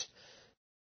moment.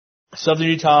 Southern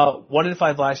Utah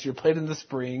 1-5 last year, played in the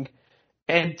spring,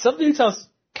 and Southern Utah's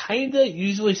kinda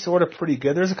usually sort of pretty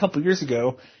good. There was a couple years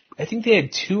ago, I think they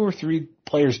had 2 or 3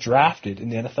 players drafted in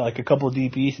the NFL, like a couple of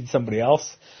DBs and somebody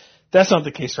else. That's not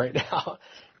the case right now.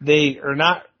 They are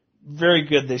not very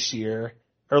good this year,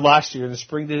 or last year. In the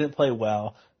spring they didn't play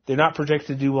well. They're not projected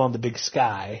to do well in the Big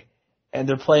Sky, and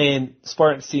they're playing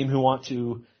Spartans team who want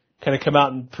to kind of come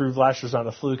out and prove last year's not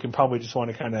a fluke and probably just want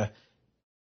to kind of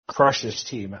crush this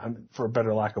team, for a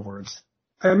better lack of words.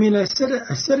 I mean, I said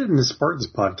it in the Spartans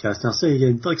podcast, and I'll say it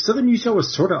again. Like, Southern Utah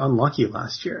was sort of unlucky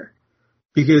last year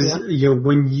because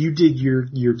when you did your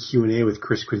Q&A with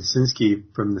Chris Krasinski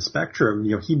from the Spectrum,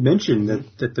 he mentioned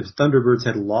that the Thunderbirds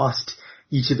had lost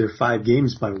each of their 5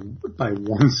 games by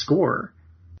 1 score,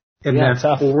 and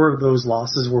that 4 of those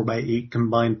losses were by 8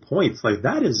 combined points. Like,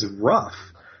 that is rough,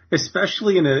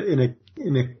 especially in a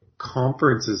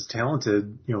conference as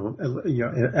talented,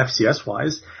 FCS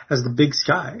wise as the Big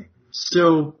Sky.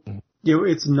 So,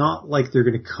 it's not like they're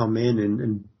going to come in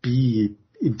and be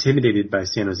intimidated by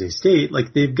San Jose State.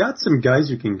 Like, they've got some guys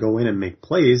who can go in and make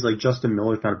plays, like Justin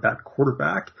Miller's not a bad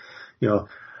quarterback. I'm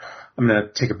going to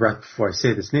take a breath before I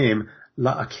say this name.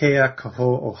 La'akea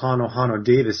Kaho Ohano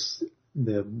Davis,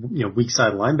 the, weak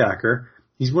side linebacker.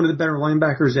 He's one of the better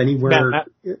linebackers anywhere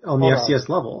on the FCS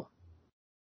level.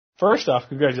 First off,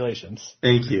 congratulations.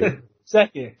 Thank you.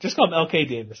 Second, just call him LK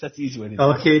Davis. That's the easy way to do it.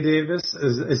 LK Davis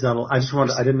is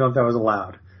that? I didn't know if that was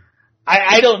allowed.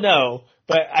 I don't know,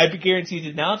 but I guarantee the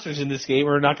announcers in this game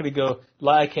are not going to go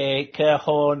LK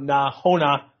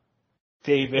Kahona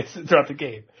Davis throughout the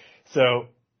game. So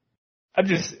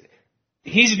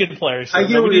he's a good player. So I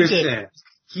get what you're saying.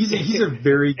 He's a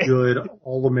very good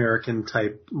All-American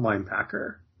type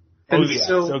linebacker. And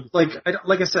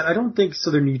like I said, I don't think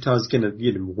Southern Utah is going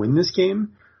to win this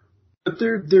game, but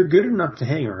they're good enough to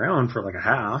hang around for like a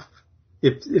half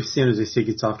if San Jose State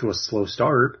gets off to a slow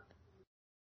start.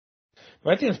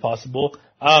 Well, I think it's possible.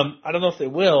 I don't know if they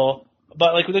will,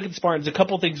 but like we look at the Spartans, a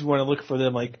couple of things we want to look for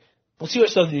them. Like, we'll see what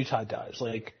Southern Utah does.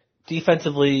 Like,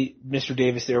 defensively, Mr.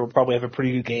 Davis there will probably have a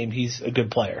pretty good game. He's a good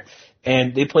player,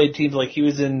 and they played teams like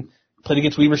played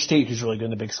against Weber State, who's really good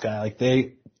in the Big Sky. Like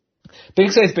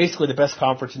Big Sky is basically the best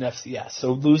conference in FCS,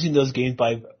 so losing those games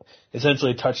by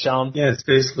essentially a touchdown. Yeah, it's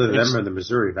basically them or the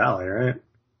Missouri Valley, right?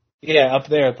 Yeah, up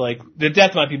there. Like, the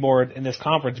depth might be more in this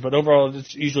conference, but overall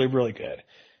it's usually really good.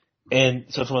 And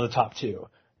so it's one of the top 2.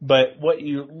 But what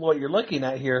you're looking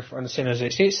at here on the San Jose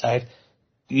State side,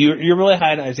 you're really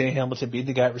high on Isaiah Hamilton being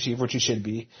the guy at receiver, which he should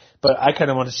be. But I kind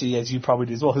of want to see, as you probably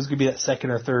do as well, who's going to be that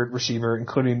second or third receiver,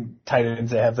 including tight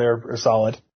ends they have there are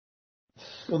solid.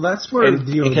 Well, that's where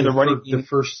the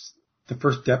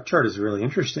first depth chart is really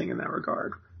interesting in that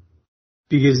regard,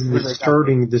 because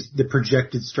the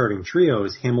projected starting trio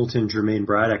is Hamilton, Jermaine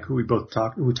Braddock, who we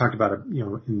talked about,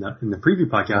 in the preview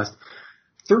podcast,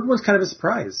 third one's kind of a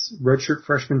surprise. Redshirt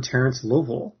freshman Terrence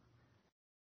Lovell.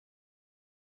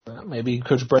 Well, maybe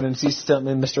Coach Brennan sees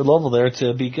something in Mr. Lovell there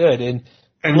to be good, and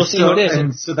we'll see what it is.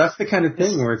 And so that's the kind of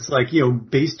thing where it's like,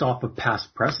 based off of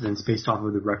past precedents, based off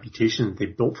of the reputation that they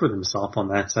built for themselves on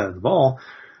that side of the ball,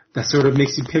 that sort of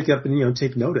makes you pick up and,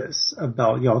 take notice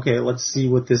about, okay, let's see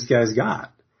what this guy's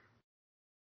got.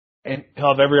 And he'll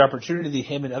have every opportunity,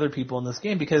 him and other people in this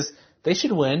game, because they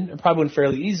should win and probably win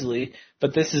fairly easily.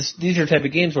 But these are the type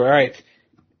of games where, all right,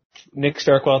 Nick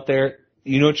Starkel out there,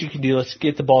 you know what you can do. Let's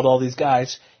get the ball to all these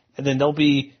guys. And then they'll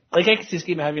be, like, I can see this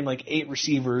game having 8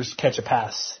 receivers catch a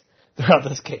pass throughout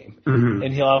this game. Mm-hmm.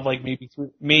 And he'll have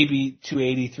maybe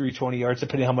 280, 320 yards,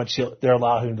 depending on how much they'll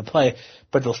allow him to play.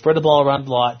 But they'll spread the ball around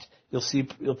a lot.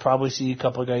 You'll probably see a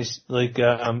couple of guys like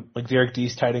Derek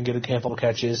Deese tight end get a handful of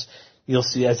catches. You'll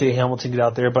see Isaiah Hamilton get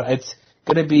out there, but it's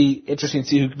going to be interesting to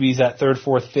see who could be that third,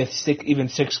 fourth, fifth,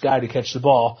 sixth guy to catch the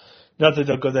ball. Not that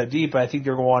they'll go that deep, but I think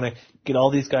they're going to want to get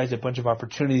all these guys a bunch of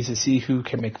opportunities to see who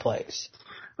can make plays.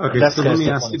 Okay, so let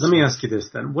me ask you this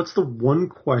then. What's the one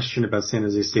question about San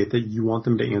Jose State that you want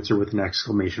them to answer with an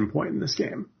exclamation point in this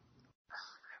game?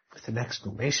 With an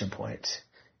exclamation point.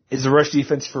 Is the rush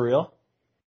defense for real?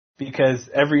 Because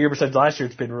every year besides last year,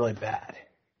 it's been really bad.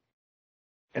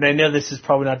 And I know this is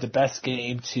probably not the best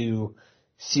game to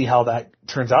see how that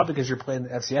turns out because you're playing the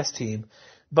FCS team.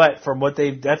 But from what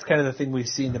that's kind of the thing we've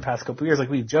seen the past couple of years. Like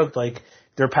we've joked,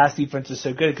 their pass defense is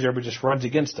so good because everybody just runs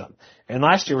against them. And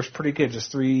last year was pretty good,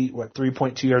 just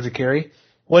 3.2 yards a carry.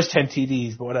 Was 10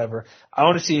 TDs, but whatever. I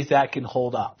want to see if that can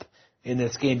hold up in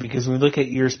this game because when we look at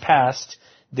years past,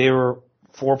 they were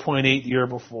 4.8 the year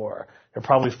before. They're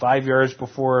probably 5 yards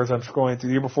before, as I'm scrolling through.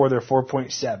 The year before, they're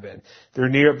 4.7.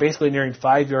 They're basically nearing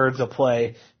 5 yards a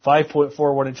play,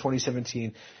 5.41 in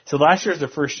 2017. So last year is the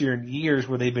first year in years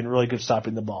where they've been really good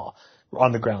stopping the ball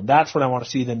on the ground. That's what I want to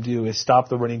see them do, is stop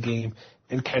the running game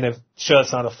and kind of show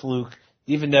it's not a fluke,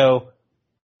 even though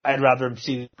I'd rather them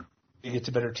see it's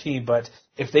a better team. But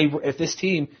if this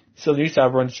team still needs to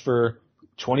have runs for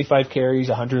 25 carries,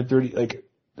 130,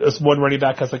 this one running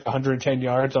back has 110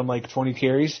 yards on 20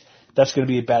 carries, that's going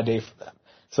to be a bad day for them.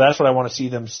 So that's what I want to see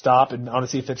them stop, and I want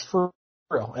to see if it's for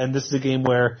real. And this is a game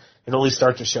where it only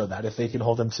starts to show that, if they can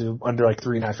hold them to under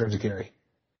 3.5 yards a carry.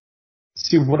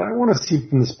 See, what I want to see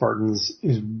from the Spartans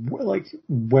is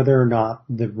whether or not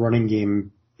the running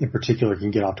game in particular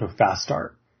can get off to a fast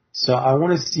start. So I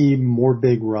want to see more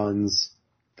big runs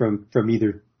from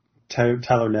either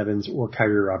Tyler Nevins or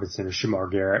Kyrie Robinson or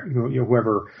Shamar Garrett,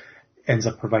 whoever ends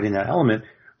up providing that element.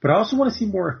 But I also want to see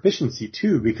more efficiency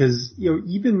too, because,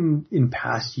 even in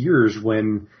past years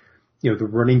when, the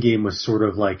running game was sort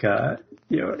of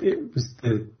it was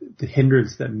the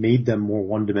hindrance that made them more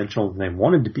one-dimensional than they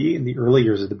wanted to be in the early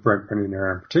years of the Brent Brennan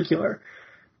era in particular.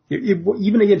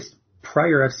 Even against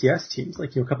prior FCS teams, a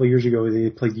couple of years ago,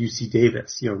 they played UC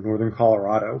Davis, Northern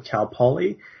Colorado, Cal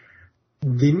Poly.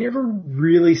 They never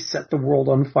really set the world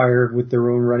on fire with their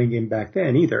own running game back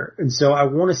then either. And so I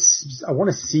want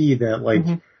to see that,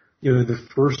 the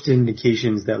first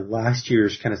indications that last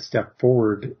year's kind of step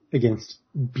forward against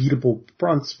beatable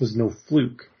fronts was no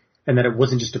fluke, and that it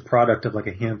wasn't just a product of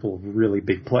a handful of really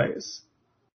big plays.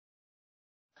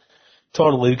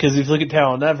 Totally, because if you look at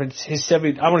Talon Evans, his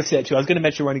 7, I want to see that too. I was going to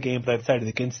mention running game, but I decided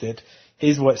against it.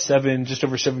 His just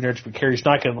over 7 yards per carry is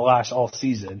not going to last all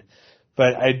season.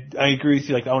 But I agree with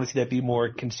you. I want to see that be more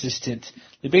consistent.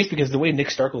 Basically, because the way Nick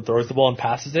Starkel throws the ball and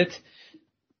passes it,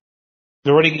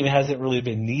 the running game hasn't really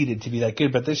been needed to be that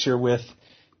good. But this year, with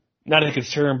not a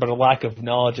concern, but a lack of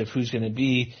knowledge of who's going to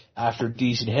be after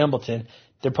Deese and Hamilton,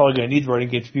 they're probably going to need the running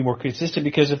game to be more consistent.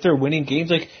 Because if they're winning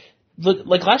games, like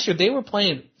last year, they were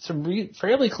playing some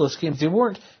fairly close games.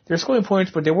 They're scoring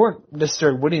points, but they weren't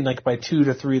necessarily winning by 2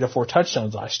 to 3 to 4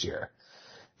 touchdowns last year.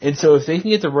 And so if they can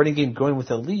get the running game going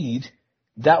with a lead,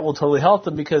 that will totally help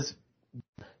them, because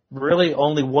really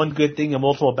only one good thing and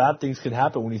multiple bad things can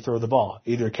happen when you throw the ball.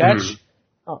 Either catch,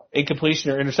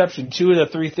 incompletion, or interception. 2 of the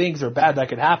 3 things are bad that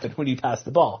could happen when you pass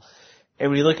the ball. And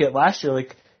when you look at last year,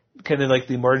 kind of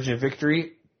the margin of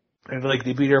victory, and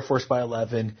they beat Air Force by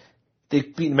 11. They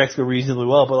beat New Mexico reasonably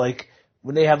well, but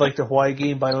when they had the Hawaii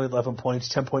game by only 11 points,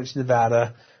 10 points to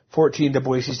Nevada, 14 to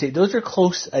Boise State, those are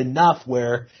close enough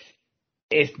where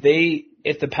if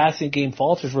the passing game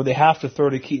falters where they have to throw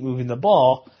to keep moving the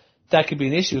ball, that could be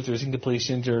an issue if there's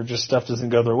incompletions or just stuff doesn't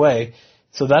go their way.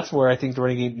 So that's where I think the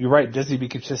running game, you're right, does need to be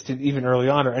consistent even early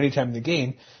on or any time in the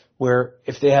game, where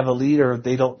if they have a lead or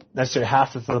they don't necessarily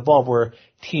have to throw the ball, where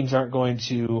teams aren't going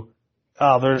to,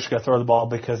 they're just going to throw the ball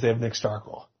because they have Nick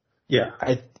Starkel. Yeah.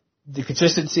 the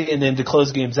consistency and then to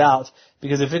close games out.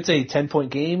 Because if it's a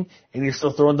 10-point game and you're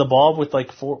still throwing the ball with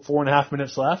like 4.5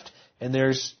 minutes left and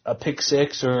there's a pick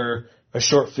six or a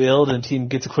short field and the team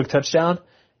gets a quick touchdown,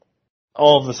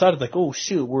 all of a sudden like, oh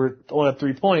shoot, we're only up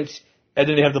 3 points, and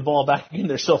then they have the ball back again.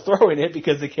 They're still throwing it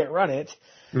because they can't run it.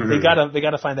 Mm-hmm. They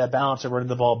gotta find that balance of running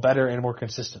the ball better and more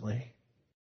consistently.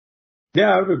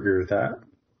 Yeah, I would agree with that.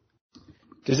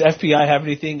 Does FPI have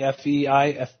anything?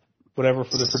 FEI, whatever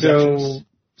for the projections?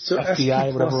 So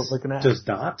FPI, whatever we're looking at? Does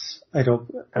not. I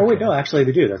don't. Oh wait, no, actually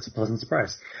they do. That's a pleasant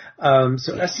surprise.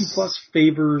 SP Plus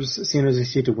favors San Jose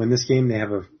State to win this game. They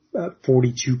have a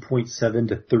 42.7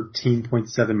 to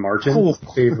 13.7 margin in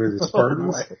favor of the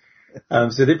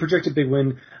Spartans. So they project a big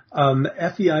win.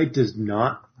 FEI does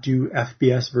not do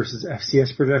FBS versus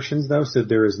FCS projections though, so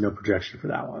there is no projection for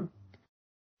that one.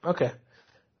 Okay.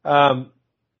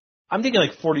 I'm thinking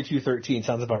like 42-13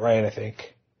 sounds about right, I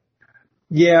think.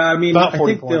 Yeah, I mean, about 40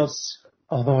 I think points.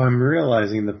 Although I'm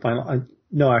realizing the final,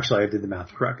 no, actually I did the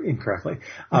math incorrectly.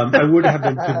 I would have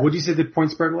been, what did you say the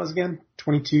point spread was again?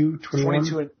 22, 21?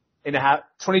 22 and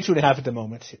a half at the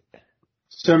moment.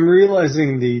 So I'm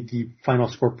realizing the final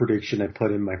score prediction I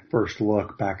put in my first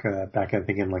look back I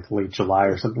think in like late July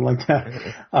or something like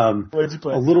that. What did you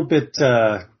put? A little bit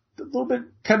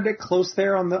kind of close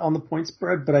there on the point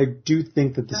spread, but I do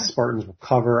think that the Spartans will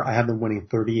cover. I have them winning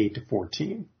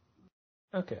 38-14.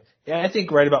 Okay. Yeah, I think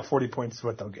right about 40 points is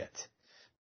what they'll get.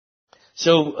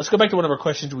 So let's go back to one of our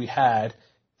questions we had.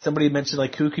 Somebody mentioned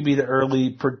like who could be the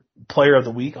early player of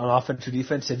the week on offense or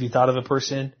defense. Have you thought of a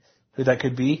person who that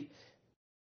could be?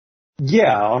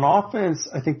 Yeah, on offense,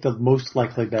 I think the most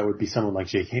likely that would be someone like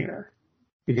Jake Haener.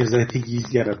 Because I think he's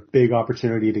got a big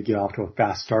opportunity to get off to a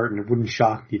fast start, and it wouldn't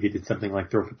shock me if he did something like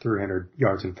throw for 300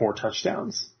 yards and 4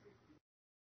 touchdowns.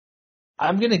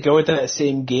 I'm going to go with that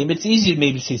same game. It's easy to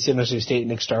maybe see San Jose State and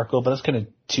Nick Starkel, but that's kind of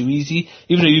too easy.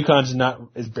 Even though UConn's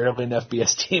is barely an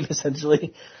FBS team,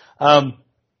 essentially.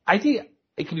 I think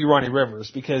it could be Ronnie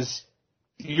Rivers because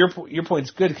your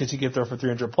point's good because he can throw for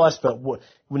 300 plus, but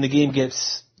when the game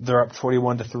gets, they're up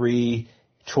 21-3,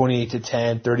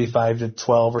 28-10,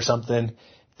 35-12 or something,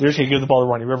 they're just going to give the ball to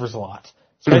Ronnie Rivers a lot.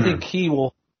 So I think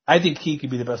he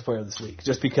could be the best player this week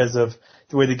just because of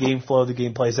the way the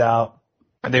game plays out.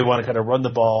 And they want to kind of run the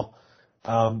ball.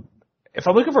 If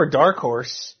I'm looking for a dark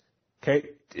horse, okay,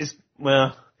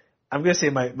 I'm going to say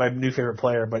my new favorite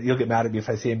player, but you'll get mad at me if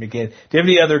I say him again. Do you have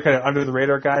any other kind of under the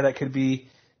radar guy that could be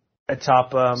a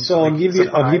top? So I'll give you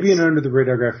an under the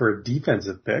radar guy for a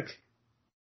defensive pick.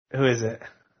 Who is it?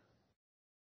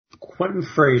 Quentin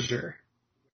Frazier.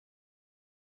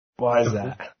 Why is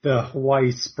that? The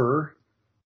Hawaii Spur.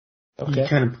 Okay. He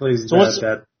kind of plays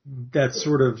that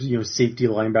sort of, safety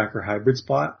linebacker hybrid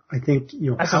spot. I think,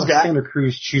 how Santa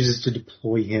Cruz chooses to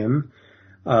deploy him,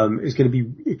 is going to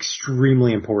be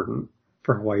extremely important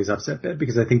for Hawaii's upset bid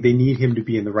because I think they need him to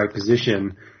be in the right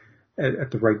position at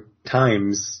the right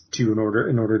times in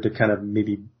order to kind of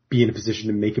maybe be in a position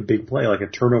to make a big play, like a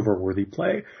turnover worthy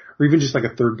play, or even just like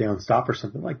a third down stop or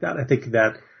something like that. I think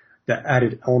that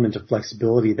added element of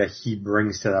flexibility that he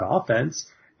brings to that offense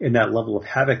and that level of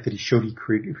havoc that he showed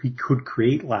he could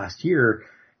create last year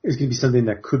is going to be something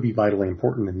that could be vitally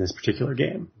important in this particular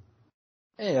game.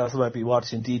 And he also might be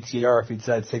watching DTR if he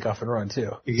decides to take off and run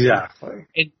too. Exactly.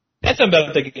 And that's something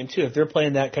about the game too. If they're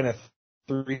playing that kind of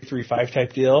 3-3-5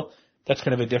 type deal, that's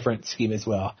kind of a different scheme as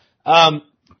well. On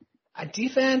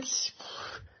defense,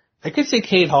 I could say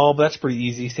Cade Hall, but that's pretty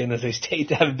easy. San Jose State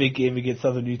to have a big game against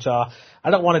Southern Utah. I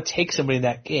don't want to take somebody in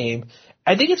that game.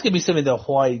 I think it's going to be somebody in the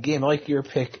Hawaii game. I like your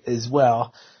pick as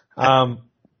well. I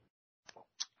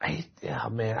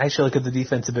should look at the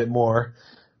defense a bit more.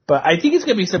 But I think it's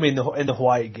going to be somebody in the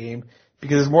Hawaii game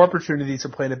because there's more opportunities for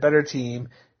playing a better team.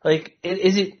 Like,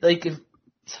 is it like if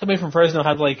somebody from Fresno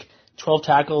had like 12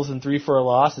 tackles and 3 for a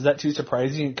loss? Is that too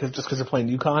surprising just because they're playing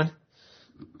UConn?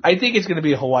 I think it's going to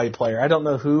be a Hawaii player. I don't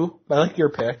know who, but I like your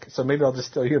pick, so maybe I'll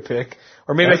just steal your pick.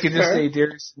 Or maybe I could just say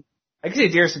Darius. I could say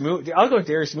Darius Samuel. I'll go with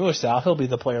Darius Samuel. He'll be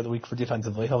the player of the week for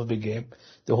defensively. He'll have a big game.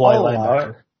 The Hawaii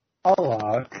linebacker. I'll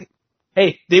allow it.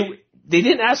 Hey, they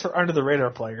didn't ask for under the radar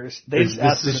players. This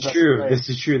is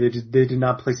true. They did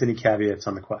not place any caveats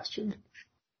on the question.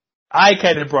 I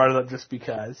kind of brought it up just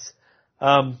because.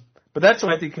 But that's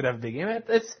what I think could have a big game.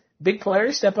 It's big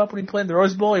players step up when you play in the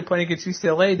Rose Bowl. You're playing against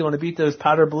UCLA. They want to beat those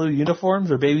powder blue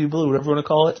uniforms or baby blue, whatever you want to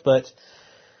call it. But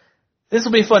this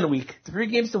will be a fun week. 3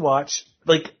 games to watch.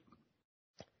 Let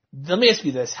me ask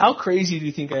you this. How crazy do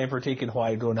you think I am for taking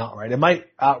Hawaii going outright? Am I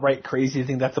outright crazy? Do you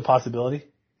think that's a possibility?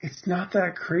 It's not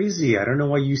that crazy. I don't know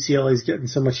why UCLA is getting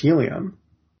so much helium.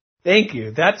 Thank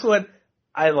you. That's what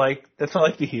I like. That's what I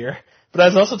like to hear. But I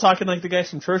was also talking like the guys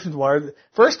from Trojans Wire.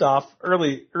 First off,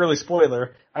 early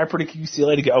spoiler, I predicted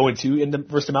UCLA to get 0-2 in the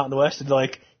versus Mountain West. And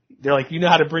they're like, you know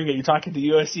how to bring it. You're talking to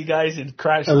USC guys and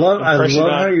crash. I love how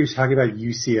you're talking about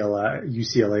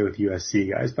UCLA with USC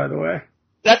guys, by the way.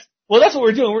 That's what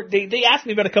we're doing. They asked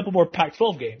me about a couple more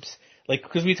Pac-12 games. Like,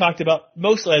 cause we talked about,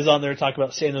 mostly I was on there talking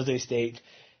about San Jose State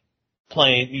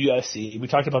playing USC. We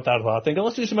talked about that a lot. I think,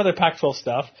 let's do some other Pac-12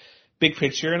 stuff. Big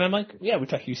picture, and I'm like, yeah, we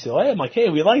talk UCLA. I'm like, hey,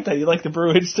 we like that. You like the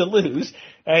Bruins to lose.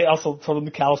 I also told them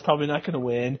the Cal's probably not going to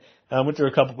win. Went through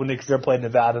a couple when they're playing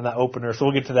Nevada in that opener, so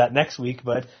we'll get to that next week.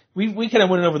 But we kind of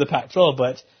went over the Pac-12,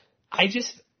 but I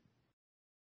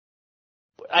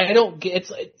don't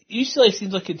get. It's UCLA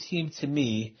seems like a team to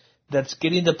me that's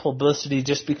getting the publicity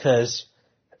just because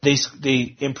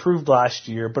they improved last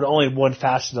year, but only one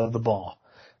facet of the ball.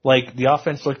 Like the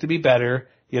offense looked to be better.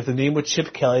 You have the name with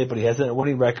Chip Kelly, but he hasn't a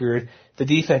winning record. The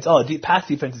defense, pass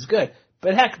defense is good.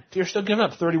 But heck, you're still giving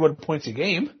up 31 points a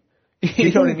game.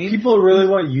 You know what I mean? People really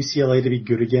want UCLA to be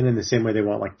good again in the same way they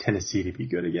want like Tennessee to be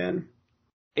good again.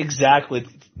 Exactly.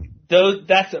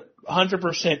 That's a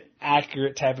 100%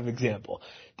 accurate type of example.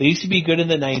 They used to be good in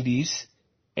the 90s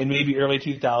and maybe early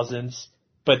 2000s,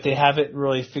 but they haven't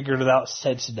really figured it out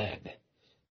since then.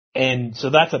 And so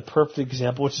that's a perfect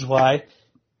example, which is why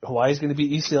Hawaii is going to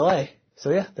beat UCLA. So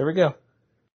yeah, there we go.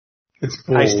 It's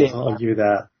bold. I'll give you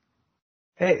that.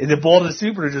 Hey, is it bold and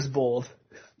super or just bold?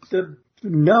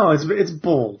 No, it's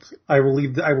bold. I will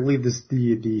leave this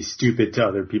the stupid to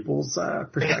other people's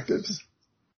perspectives.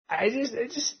 I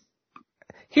just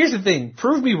here's the thing.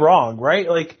 Prove me wrong, right?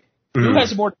 Like who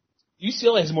has more?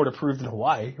 UCLA has more to prove than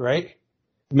Hawaii, right?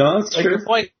 No, that's true.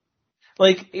 Hawaii,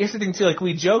 like here's the thing too. Like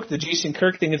we joked the Jason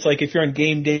Kirk thing. It's like if you're on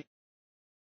game day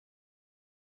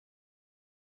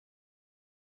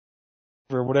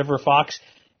or whatever Fox,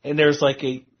 and there's like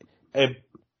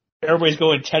everybody's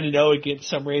going 10-0 against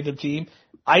some random team.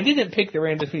 I didn't pick the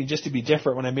random team just to be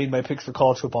different when I made my picks for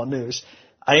College Football News.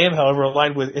 I am, however,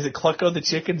 aligned with, is it Clucko the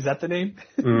Chicken? Is that the name?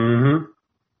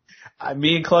 Mm-hmm.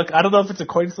 Me and Cluck, I don't know if it's a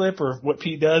coin flip or what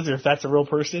Pete does or if that's a real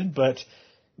person, but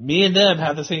me and them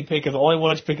have the same pick of the only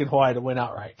ones picking Hawaii to win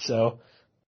outright. So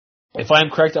if I'm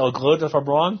correct, I'll gloat. If I'm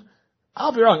wrong,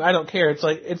 I'll be wrong. I don't care.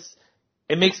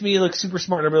 It makes me look super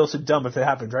smart and everybody else look dumb if it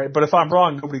happens, right? But if I'm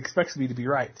wrong, nobody expects me to be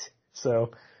right.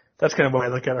 So that's kind of what I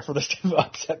look at it for this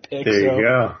upset pick.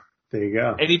 There you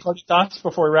go. Any parting thoughts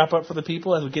before we wrap up for the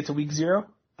people as we get to week 0?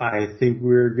 I think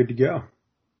we're good to go.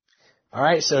 All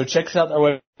right, so check us out on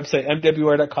our website,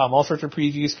 mwr.com. All sorts of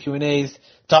previews, Q&As.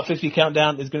 Top 50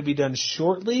 countdown is going to be done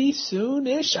shortly,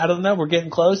 soon-ish. I don't know. We're getting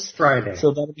close. Friday. So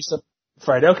that'll be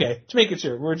Friday. Okay, to make it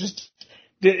sure. Matt's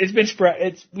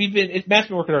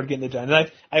been working hard getting it done.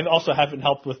 And I've also haven't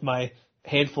helped with my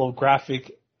handful of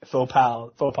graphic faux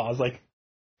pas, like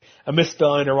a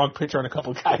misspelling or wrong picture on a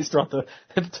couple of guys throughout the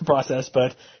process.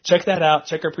 But check that out.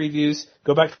 Check our previews.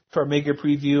 Go back to our mega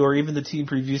preview or even the team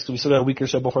previews because we still got a week or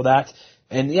so before that.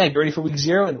 And yeah, get ready for week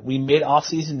 0. And we made off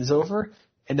season is over.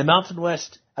 And the Mountain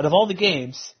West, out of all the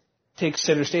games, takes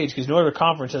center stage because no other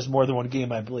conference has more than one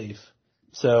game, I believe.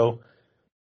 So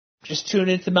just tune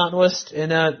into the Mountain West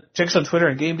and check us on Twitter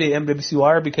and Game Day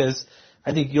MWCWire because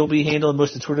I think you'll be handling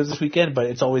most of Twitter this weekend, but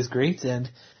it's always great.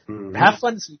 And have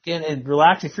fun this weekend and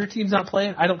relax. If your team's not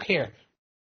playing, I don't care.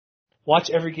 Watch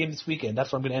every game this weekend.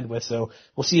 That's what I'm going to end with. So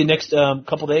we'll see you next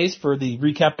couple days for the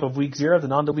recap of week 0,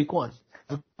 then on to week 1.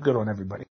 Have a good one, everybody.